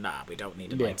 we said, nah, we don't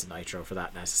need a Nights of Nitro for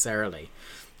that necessarily.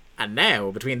 And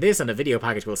now, between this and a video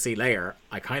package we'll see later,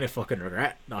 I kind of fucking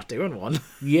regret not doing one.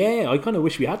 Yeah, I kind of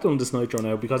wish we had done this Nitro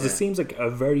now because it seems like a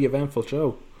very eventful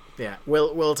show. Yeah,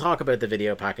 we'll talk about the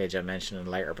video package I'm mentioning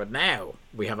later, but now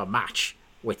we have a match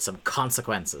with some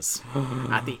consequences,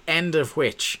 at the end of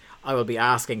which I will be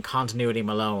asking Continuity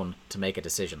Malone to make a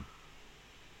decision.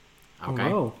 Okay? Oh,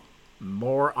 no.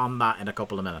 More on that in a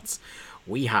couple of minutes.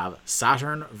 We have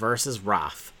Saturn versus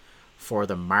Wrath for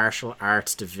the Martial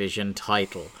Arts Division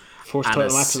title. First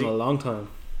title match in a long time.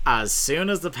 As soon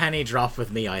as the penny dropped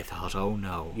with me, I thought, oh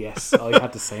no. Yes, I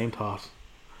had the same thought.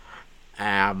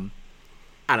 And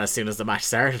as soon as the match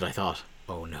started, I thought,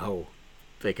 oh no.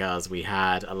 Because we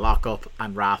had a lockup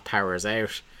and Wrath powers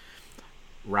out.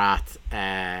 Wrath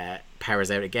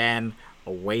powers out again.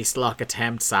 A waist lock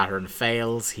attempt. Saturn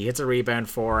fails. He hits a rebound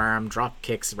forearm. Drop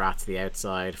kicks Wrath to the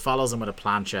outside. Follows him with a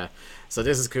plancha. So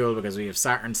this is cool because we have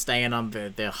Saturn staying on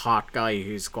the hot guy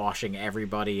who's squashing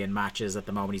everybody in matches at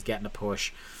the moment. He's getting a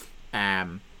push.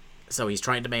 So he's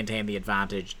trying to maintain the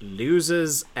advantage.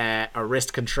 Loses a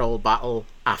wrist control battle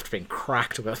after being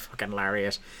cracked with a fucking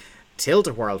lariat.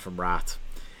 Tilt-a-whirl from Wrath.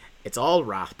 It's all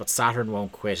Wrath, but Saturn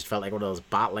won't quit. It felt like one of those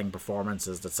battling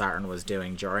performances that Saturn was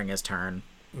doing during his turn.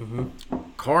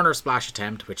 Corner splash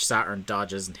attempt, which Saturn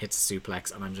dodges and hits a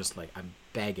suplex, and I'm just like, I'm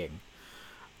begging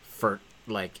for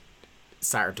like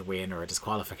Saturn to win or a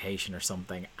disqualification or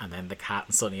something. And then the Cat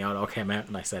and Sonny Ono came out,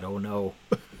 and I said, "Oh no,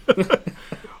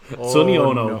 Sonny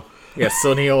Ono." No. Yes,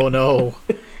 Sonny Ono,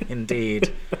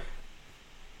 indeed.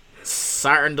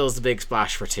 Saturn does the big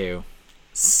splash for 2.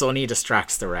 Sonny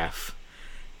distracts the ref.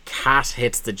 Cat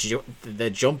hits the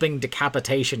jumping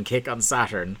decapitation kick on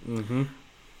Saturn.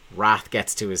 Wrath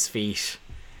gets to his feet,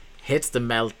 hits the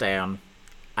meltdown,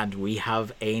 and we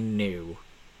have a new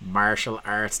Martial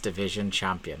Arts Division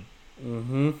champion.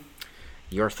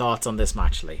 Your thoughts on this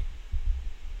match, Lee?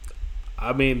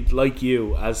 I mean, like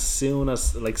you, as soon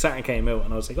as like Saturn came out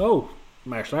and I was like, oh,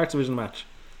 Martial Arts Division match,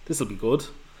 this will be good.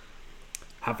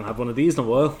 Haven't had one of these in a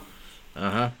while.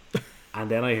 And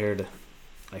then I heard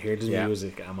his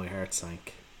music and my heart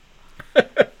sank.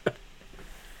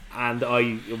 And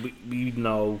we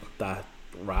know that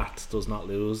Rat does not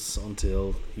lose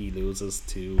until he loses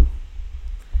to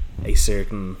a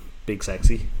certain Big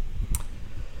Sexy.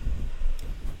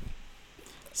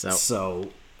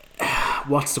 So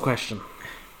what's the question?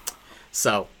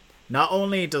 So, not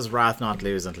only does Wrath not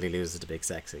lose until he loses to Big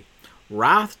Sexy,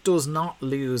 Wrath does not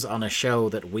lose on a show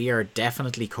that we are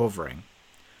definitely covering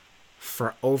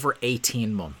for over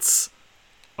 18 months.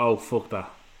 Oh, fuck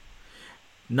that.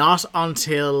 Not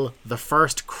until the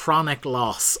first Chronic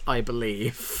loss, I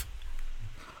believe.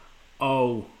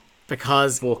 Oh.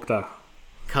 Because... Fuck that.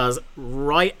 Because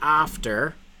right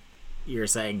after you're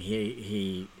saying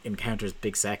he encounters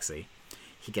Big Sexy,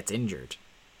 he gets injured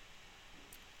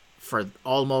for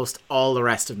almost all the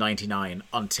rest of 99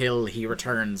 until he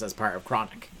returns as part of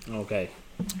Chronic. Okay.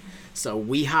 So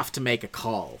we have to make a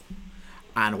call.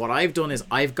 And what I've done is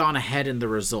I've gone ahead in the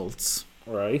results.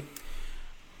 Right.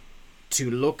 To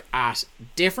look at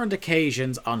different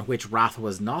occasions on which Wrath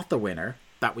was not the winner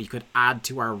that we could add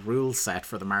to our rule set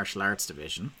for the Martial Arts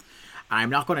Division. And I'm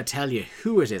not going to tell you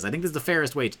who it is. I think this is the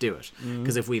fairest way to do it.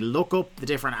 Because if we look up the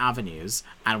different avenues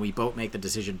and we both make the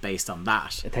decision based on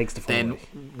that, it takes the fun then away.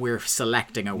 We're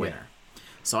selecting a winner.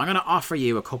 So I'm going to offer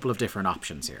you a couple of different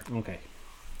options here. Okay.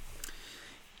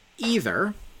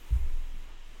 Either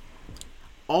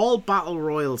all battle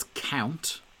royals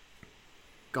count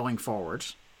going forward.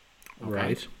 Okay?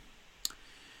 Right.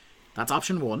 That's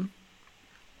option 1.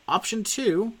 Option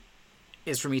 2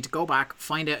 is for me to go back,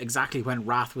 find out exactly when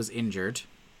Wrath was injured,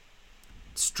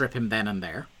 strip him then and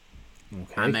there,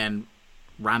 Okay. and then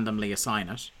randomly assign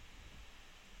it.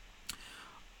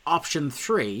 Option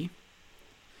 3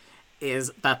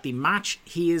 is that the match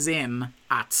he is in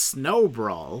at Snow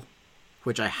Brawl,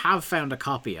 which I have found a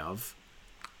copy of,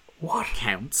 What?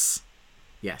 counts.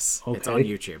 Yes, it's Okay. on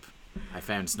YouTube. I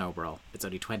found Snow Brawl. It's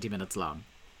only 20 minutes long.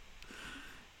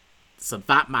 So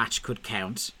that match could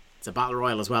count. It's a battle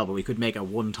royal as well, but we could make a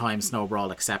one-time Snow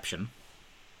Brawl exception.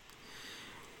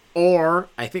 Or,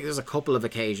 I think there's a couple of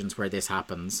occasions where this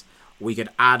happens. We could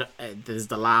add, this is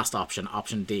the last option,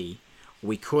 option D.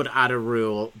 We could add a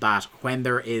rule that when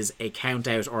there is a count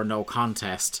out or no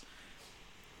contest,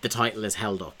 the title is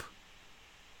held up.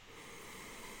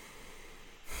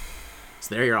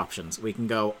 So there are your options. We can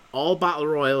go all battle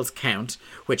royals count,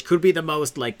 which could be the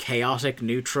most like chaotic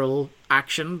neutral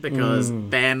action because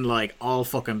then like all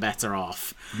fucking bets are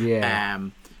off. Yeah.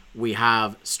 We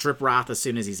have strip Wrath as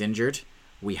soon as he's injured.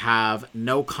 We have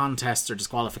no contests or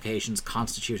disqualifications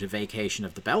constitute a vacation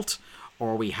of the belt,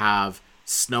 or we have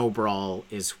Snow Brawl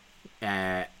is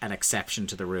an exception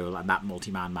to the rule, and that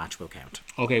multi-man match will count.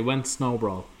 Okay, when's Snow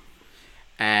Brawl?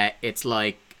 It's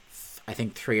like I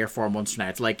think 3 or 4 months from now.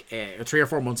 It's like 3 or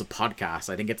 4 months of podcast.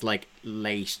 I think it's like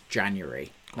late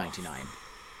January 99.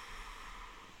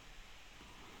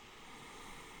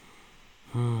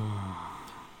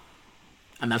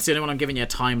 And that's the only one I'm giving you a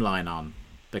timeline on,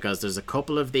 because there's a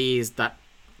couple of these that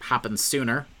happen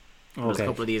sooner. There's a Okay.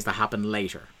 couple of these that happen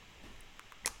later.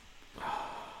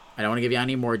 I don't want to give you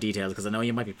any more details because I know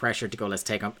you might be pressured to go, let's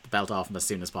take the belt off him as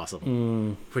soon as possible.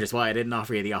 Which is why I didn't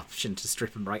offer you the option to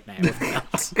strip him right now of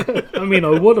the belt. I mean, I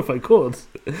would if I could.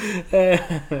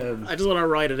 I just want to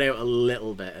ride it out a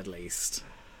little bit at least.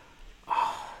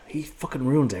 He fucking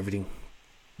ruins everything.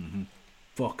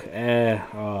 Fuck.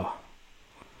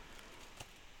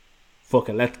 Fuck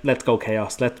it. Let's go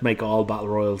chaos. Let's make all battle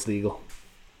royals legal.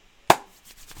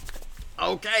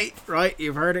 Okay, right,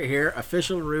 you've heard it here.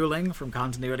 Official ruling from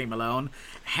Continuity Malone.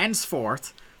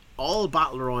 Henceforth, all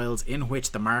battle royals in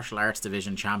which the martial arts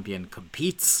division champion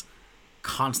competes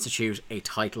constitute a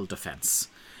title defense.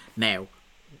 Now,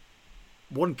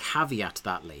 one caveat to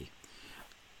that, Lee.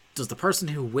 Does the person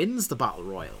who wins the battle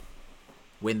royal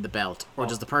win the belt, or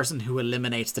does the person who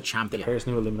eliminates the champion? The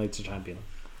person who eliminates the champion.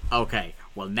 Okay,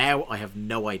 well now I have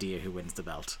no idea who wins the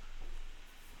belt.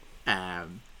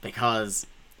 Because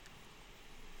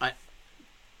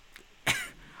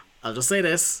I'll just say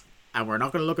this, and we're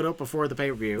not going to look it up before the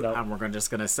pay-per-view, No. and we're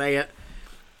just going to say it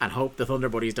and hope the Thunder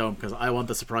Buddies don't, because I want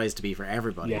the surprise to be for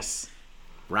everybody. Yes.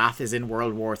 Wrath is in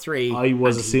World War III. I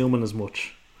was assuming as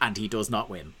much. And he does not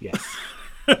win. Yes.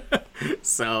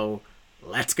 So,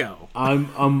 let's go.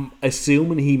 I'm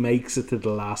assuming he makes it to the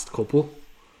last couple,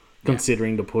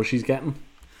 considering the push he's getting.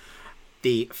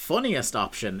 The funniest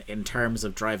option in terms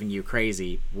of driving you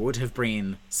crazy would have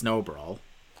been Snow Brawl,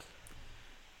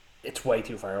 It's way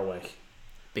too far away.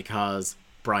 because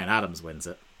Bryan Adams wins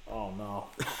it. Oh no.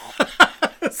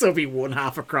 So it'd be one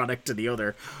half a chronic to the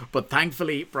other. But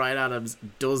thankfully, Bryan Adams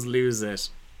does lose it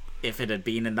if it had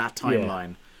been in that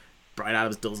timeline. Bryan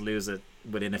Adams does lose it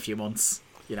within a few months.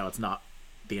 You know, it's not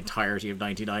the entirety of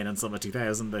 99 and some of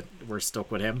 2000 that we're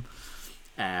stuck with him.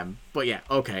 But yeah,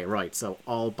 okay, right. So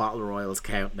all battle royals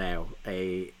count now.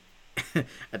 A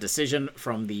decision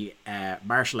from the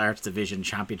Martial Arts Division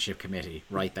Championship Committee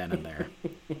right then and there.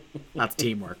 That's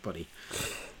teamwork, buddy.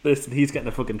 Listen, he's getting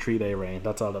a fucking 3-day reign.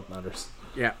 That's all that matters.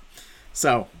 Yeah.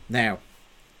 So, now,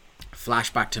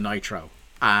 flashback to Nitro.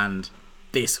 And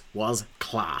this was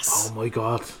class. Oh my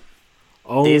god.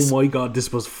 Oh This- my god,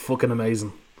 this was fucking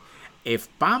amazing. If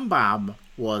Bam Bam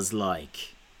was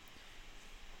like,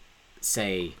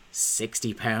 say,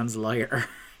 60 pounds lighter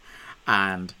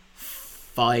and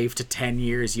 5 to 10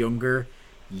 years younger,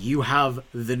 you have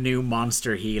the new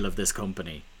monster heel of this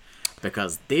company.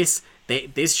 Because this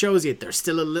shows you there's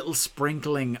still a little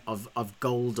sprinkling of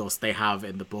gold dust they have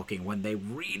in the booking when they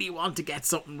really want to get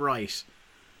something right.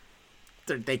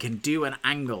 They can do an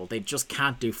angle, they just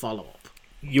can't do follow-up.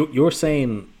 You're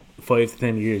saying 5 to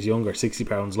 10 years younger, 60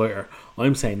 pounds lighter.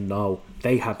 I'm saying no.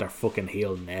 They had their fucking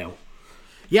heel now.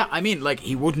 Yeah, I mean, like,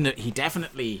 he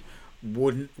definitely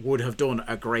would have done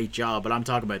a great job, but I'm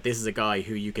talking about this is a guy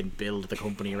who you can build the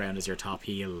company around as your top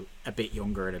heel, a bit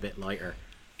younger and a bit lighter.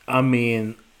 I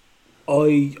mean,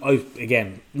 I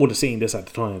again would have seen this at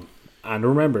the time and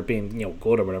remember it being, you know,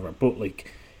 good or whatever, but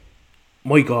like,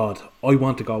 my god, I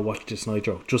want to go watch this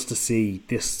Nitro just to see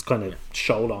this kind of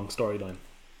show long storyline.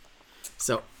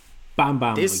 So Bam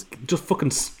Bam, like, just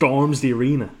fucking storms the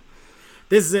arena.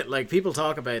 This is it. Like, people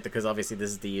talk about it because obviously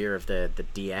this is the year of the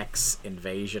DX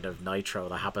invasion of Nitro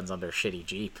that happens on their shitty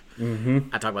Jeep.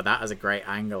 I talk about that as a great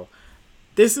angle.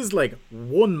 This is like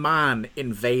one man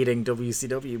invading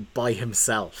WCW by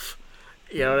himself.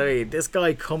 You know what I mean? This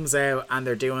guy comes out and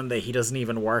they're doing he doesn't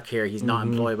even work here. He's not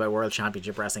employed by World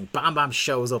Championship Wrestling. Bam Bam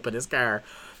shows up in his car.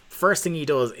 First thing he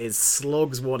does is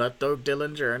slugs one at Doug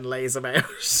Dillinger and lays him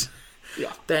out.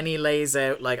 Yeah. Then he lays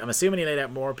out, like, I'm assuming he laid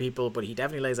out more people, but he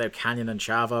definitely lays out Canyon and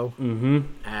Chavo.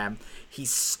 He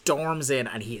storms in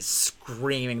and he is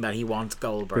screaming that he wants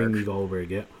Goldberg. Bring me Goldberg,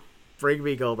 yeah. Bring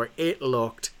me Goldberg. It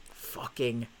looked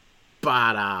fucking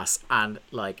badass. And,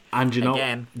 like, and do you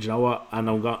again... do you know what? And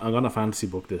I'm going to fantasy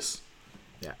book this.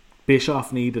 Yeah.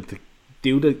 Bischoff needed to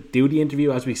do the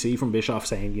interview, as we see from Bischoff,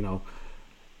 saying, you know,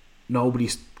 nobody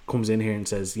comes in here and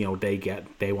says, you know,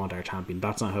 they want our champion.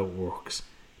 That's not how it works.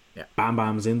 Yeah. Bam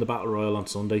Bam's in the Battle Royal on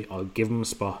Sunday. I'll give him a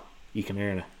spot. You can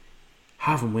earn it.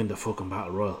 Have him win the fucking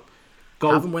Battle Royal.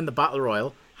 Have him win the Battle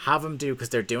Royal. Have him do, because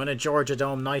they're doing a Georgia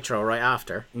Dome Nitro right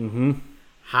after.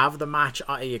 Have the match,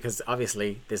 because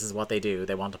obviously this is what they do.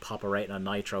 They want to pop a rating on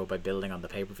Nitro by building on the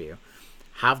pay-per-view.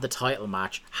 Have the title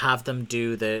match. Have them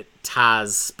do the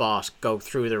Taz spot, go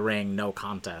through the ring, no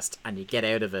contest. And you get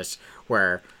out of it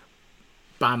where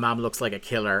Bam Bam looks like a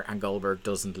killer and Goldberg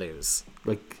doesn't lose.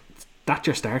 Like, that's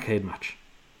your Starrcade match.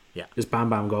 Yeah. Is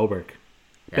Bam Bam Goldberg.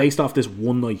 Yeah. Based off this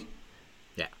one night.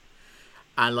 Yeah.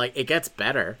 And, like, it gets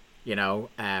better, you know,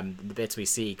 the bits we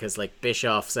see, because, like,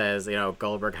 Bischoff says, you know,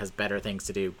 Goldberg has better things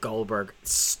to do. Goldberg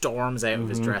storms out of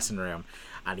his dressing room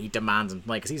and he demands him,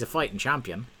 like, because he's a fighting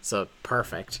champion, so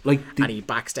perfect. Like, and he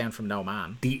backs down from no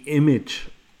man. The image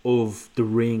of the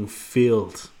ring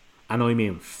filled, and I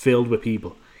mean filled with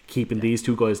people, keeping these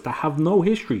two guys that have no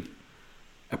history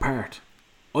apart.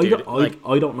 I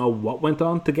don't know what went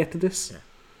on to get to this. Yeah.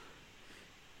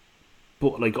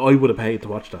 But, like, I would have paid to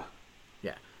watch that.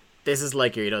 Yeah. This is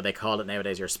like, you know, they call it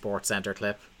nowadays your Sports Center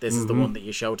clip. This is the one that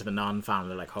you show to the non-fan.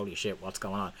 They're like, holy shit, what's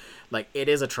going on? Like, it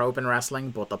is a trope in wrestling,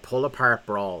 but the pull-apart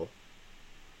brawl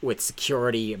with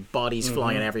security and bodies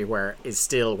flying everywhere is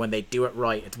still, when they do it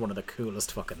right, it's one of the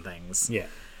coolest fucking things. Yeah.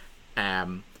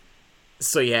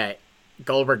 So, yeah,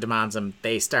 Goldberg demands him.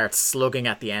 They start slugging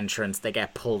at the entrance. They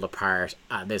get pulled apart.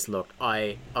 And this looked...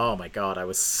 oh my god, I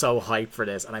was so hyped for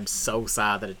this. And I'm so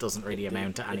sad that it doesn't really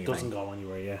amount to anything. It doesn't go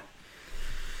anywhere, yeah.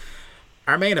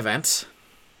 Our main event,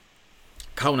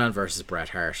 Conan versus Bret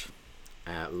Hart.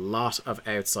 A lot of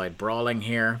outside brawling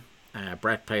here.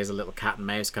 Bret plays a little cat and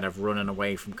mouse, kind of running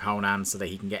away from Conan so that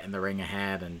he can get in the ring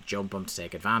ahead and jump him to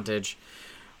take advantage.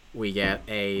 We get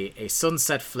a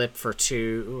sunset flip for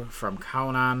 2 from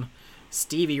Conan.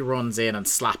 Stevie runs in and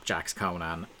slapjacks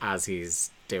Conan as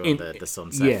he's doing the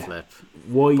sunset flip.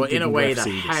 Why? But in a way that,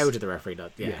 how did the referee do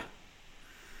it?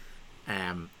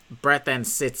 Yeah. Bret then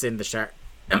sits in the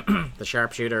the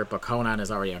sharpshooter, but Conan is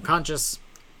already unconscious.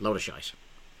 Load of shite.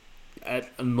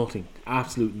 Nothing.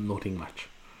 Absolute nothing match.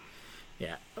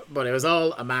 Yeah. But it was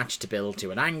all a match to build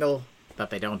to an angle that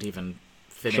they don't even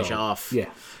finish off. Yeah.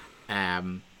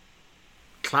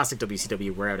 Classic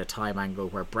WCW, we're out of time angle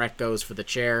where Bret goes for the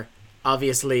chair.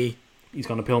 Obviously, he's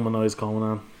going to Pillmanize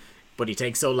Conan, but he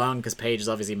takes so long because Page is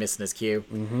obviously missing his cue.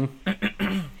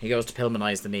 He goes to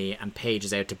Pillmanize the knee, and Page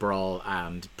is out to brawl,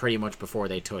 and pretty much before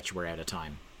they touch, we're out of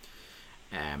time.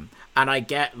 And I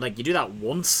get, like, you do that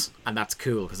once, and that's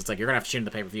cool because it's like you're gonna have to tune in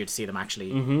the pay-per-view to see them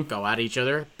actually go at each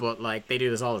other. But, like, they do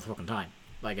this all the fucking time.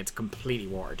 Like, it's completely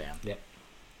watered down. Yeah.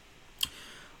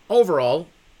 Overall,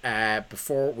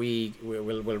 before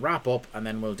we'll wrap up and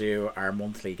then we'll do our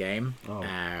monthly game.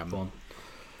 Fun.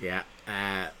 Yeah.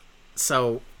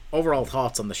 So overall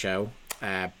thoughts on the show,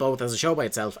 both as a show by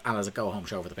itself and as a go home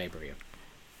show for the pay-per-view.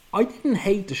 I didn't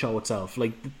hate the show itself.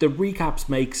 Like, the recaps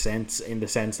make sense in the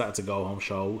sense that it's a go home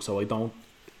show, so I don't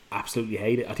absolutely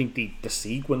hate it. I think the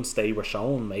sequence they were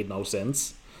showing made no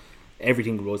sense.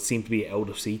 Everything would seem to be out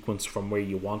of sequence from where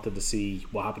you wanted to see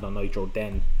what happened on Nitro,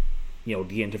 then, you know,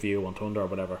 the interview on Thunder or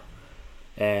whatever.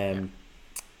 Yeah,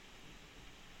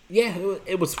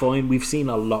 it was fine. We've seen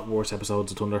a lot worse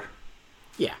episodes of Thunder.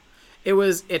 Yeah.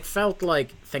 It felt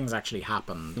like things actually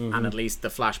happened, and at least the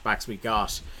flashbacks we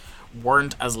got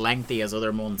weren't as lengthy as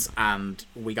other months, and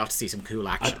we got to see some cool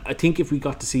action. I think if we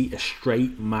got to see a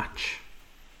straight match,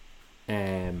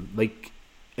 like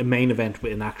a main event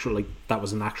with an actual, like, that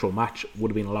was an actual match,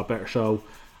 would have been a lot better show.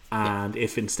 And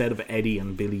if instead of Eddie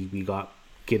and Billy we got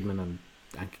Kidman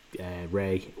and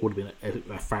Ray, it would have been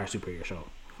a far superior show.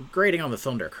 Grading on the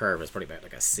Thunder curve is probably about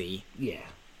like a C. Yeah,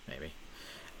 maybe.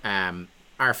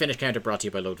 Our finish counter, brought to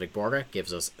you by Ludwig Borga,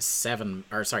 gives us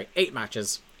 8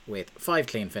 matches, with 5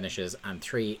 clean finishes and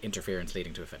 3 interference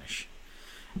leading to a finish.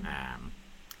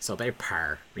 So about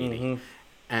par, really.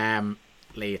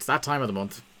 Lee, it's that time of the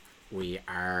month. We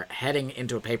are heading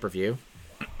into a pay-per-view,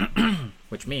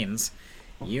 which means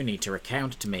you need to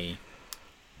recount to me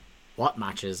what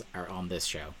matches are on this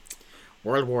show.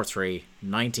 World War III,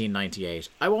 1998.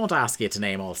 I won't ask you to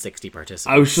name all 60 participants.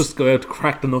 I was just going to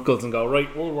crack the knuckles and go,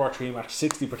 right, World War III match,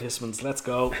 60 participants, let's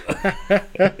go.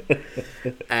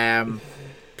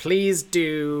 Please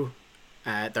do...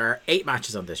 there are 8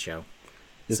 matches on this show.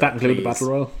 Does that include the Battle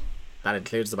Royal? That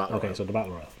includes the Battle Royal. Okay, so the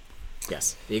Battle Royal.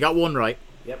 Yes. You got one right.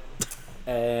 Yep.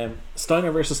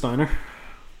 Steiner versus Steiner.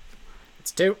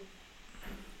 It's 2.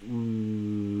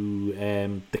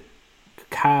 The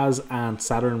Kaz and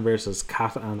Saturn versus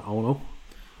Kat and Ono.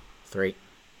 3.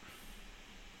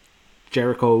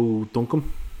 Jericho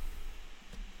Duncan.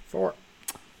 4.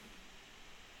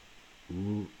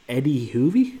 Eddie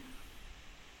Hoovy.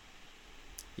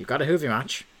 You've got a Hoovy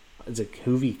match. Is it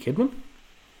Hoovy Kidman?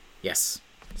 Yes.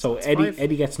 So That's Eddie 5.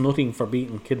 Eddie gets nothing for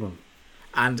beating Kidman.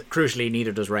 And crucially,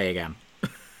 neither does Ray again.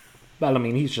 Well, I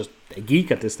mean, he's just a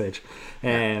geek at this stage.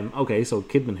 Okay, so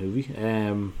Kidman Hoovy.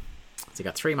 So you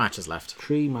got 3 matches left.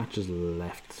 3 matches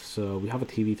left. So we have a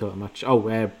TV title match.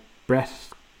 Oh, Brett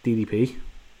DDP.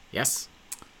 Yes.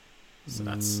 So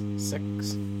that's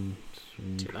 6. 2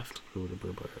 left.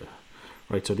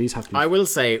 Right, so these have to be... I will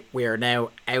say we are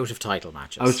now out of title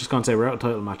matches. I was just going to say we're out of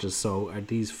title matches, so are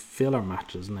these filler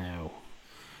matches now?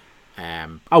 I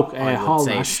Hall would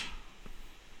say Nash.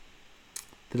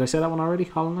 Did I say that one already?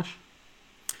 Hall and Nash?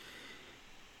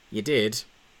 You did.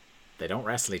 They don't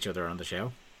wrestle each other on the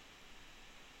show.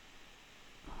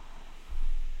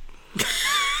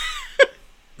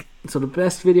 So the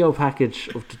best video package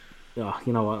of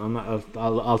you know what?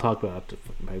 I'll talk about that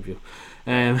fucking pay-per-view.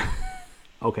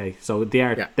 Okay, so they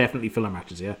are definitely filler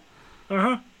matches, yeah.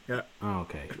 Yeah.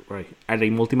 Okay, right. Are they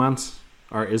multi-mans,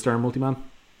 or is there a multi-man?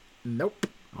 Nope.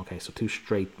 Okay, so 2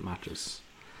 straight matches.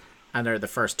 And they're the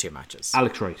first 2 matches.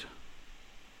 Alex Wright.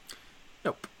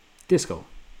 Nope. Disco.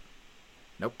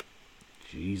 Nope.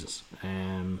 Jesus.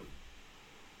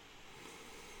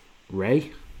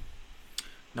 Ray.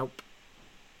 Nope.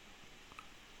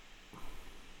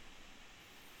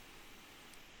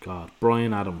 God,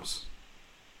 Brian Adams.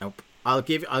 Nope. I'll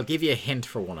give you a hint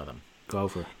for one of them. Go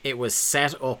for it. It was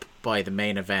set up by the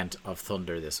main event of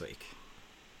Thunder this week.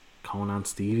 Conan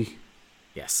Stevie.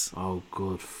 Yes. Oh,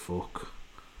 good fuck.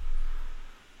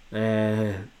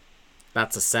 That's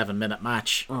a 7-minute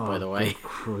match, by the way. Good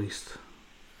Christ.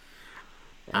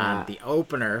 And the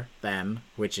opener, then,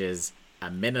 which is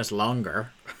a minute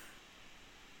longer.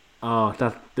 Oh,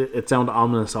 it sounded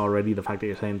ominous already, the fact that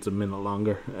you're saying it's a minute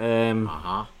longer.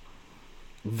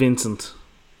 Vincent.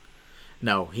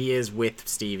 No, he is with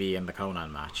Stevie in the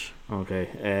Conan match. Okay.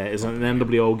 Is it an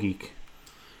NWO geek?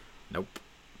 Nope.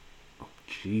 Oh,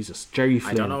 Jesus. Jerry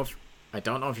Flynn. I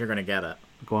don't know if you're going to get it.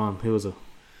 Go on, who is it?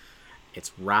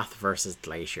 It's Wrath versus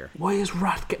Glacier. Why is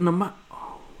Wrath getting a match?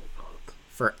 Oh, my God.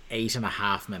 For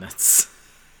 8.5 minutes.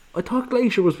 I thought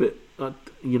Glacier was...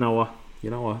 you know what?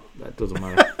 That doesn't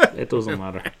matter. It doesn't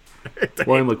matter.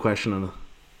 Why am I questioning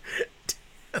it?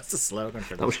 That's the slogan for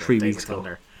this. That was show. 3 weeks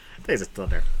ago. Days of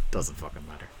Thunder. Doesn't fucking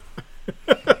matter.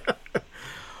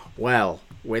 Well,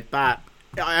 with that,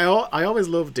 I always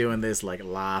love doing this like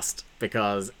last,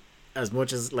 because as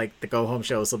much as like the go home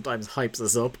show sometimes hypes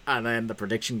us up, and then the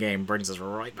prediction game brings us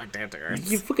right back down to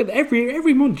earth. You fucking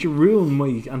every month you ruin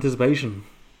my anticipation.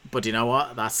 But you know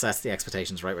what? That sets the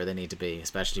expectations right where they need to be,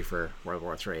 especially for World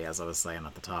War III, as I was saying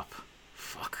at the top.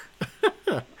 Fuck.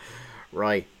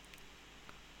 Right.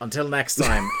 Until next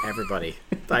time, everybody.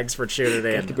 Thanks for tuning in.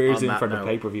 Get the beers on in for that the note.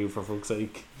 pay-per-view, for fuck's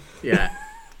sake. Yeah.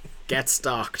 Get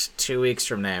stocked 2 weeks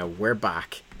from now. We're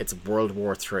back. It's World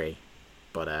War III.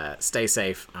 But stay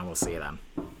safe, and we'll see you then.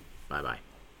 Bye-bye.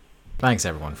 Thanks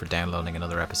everyone for downloading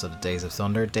another episode of Days of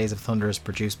Thunder. Days of Thunder is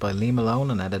produced by Lee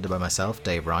Malone and edited by myself,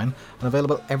 Dave Ryan, and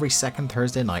available every second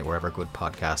Thursday night wherever good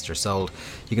podcasts are sold.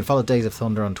 You can follow Days of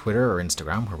Thunder on Twitter or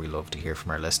Instagram, where we love to hear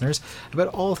from our listeners about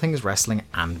all things wrestling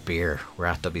and beer. We're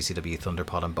at WCW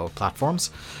Thunderpod on both platforms.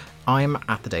 I'm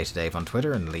at the Day to Dave on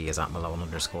Twitter, and Lee is at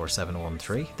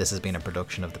Malone_713. This has been a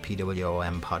production of the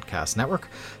PWOM Podcast Network.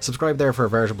 Subscribe there for a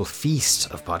veritable feast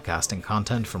of podcasting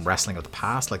content, from wrestling of the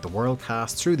past, like the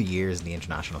Worldcast, through the years in the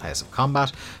International House of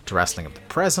Combat, to wrestling of the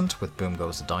present, with Boom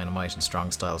Goes to Dynamite and Strong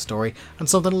Style Story, and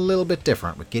something a little bit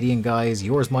different with Gideon Guys,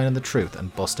 Yours, Mine and the Truth,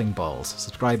 and Busting Balls.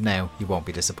 Subscribe now, you won't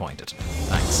be disappointed.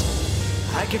 Thanks.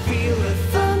 I can feel the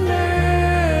thunder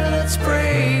that's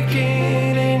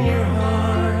breaking in your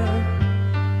heart.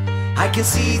 I can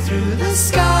see through the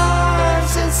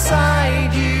scars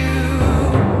inside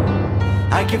you.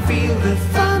 I can feel the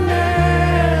thunder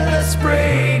that's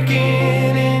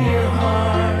breaking in your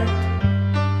heart.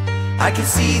 I can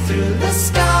see through the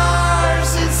sky.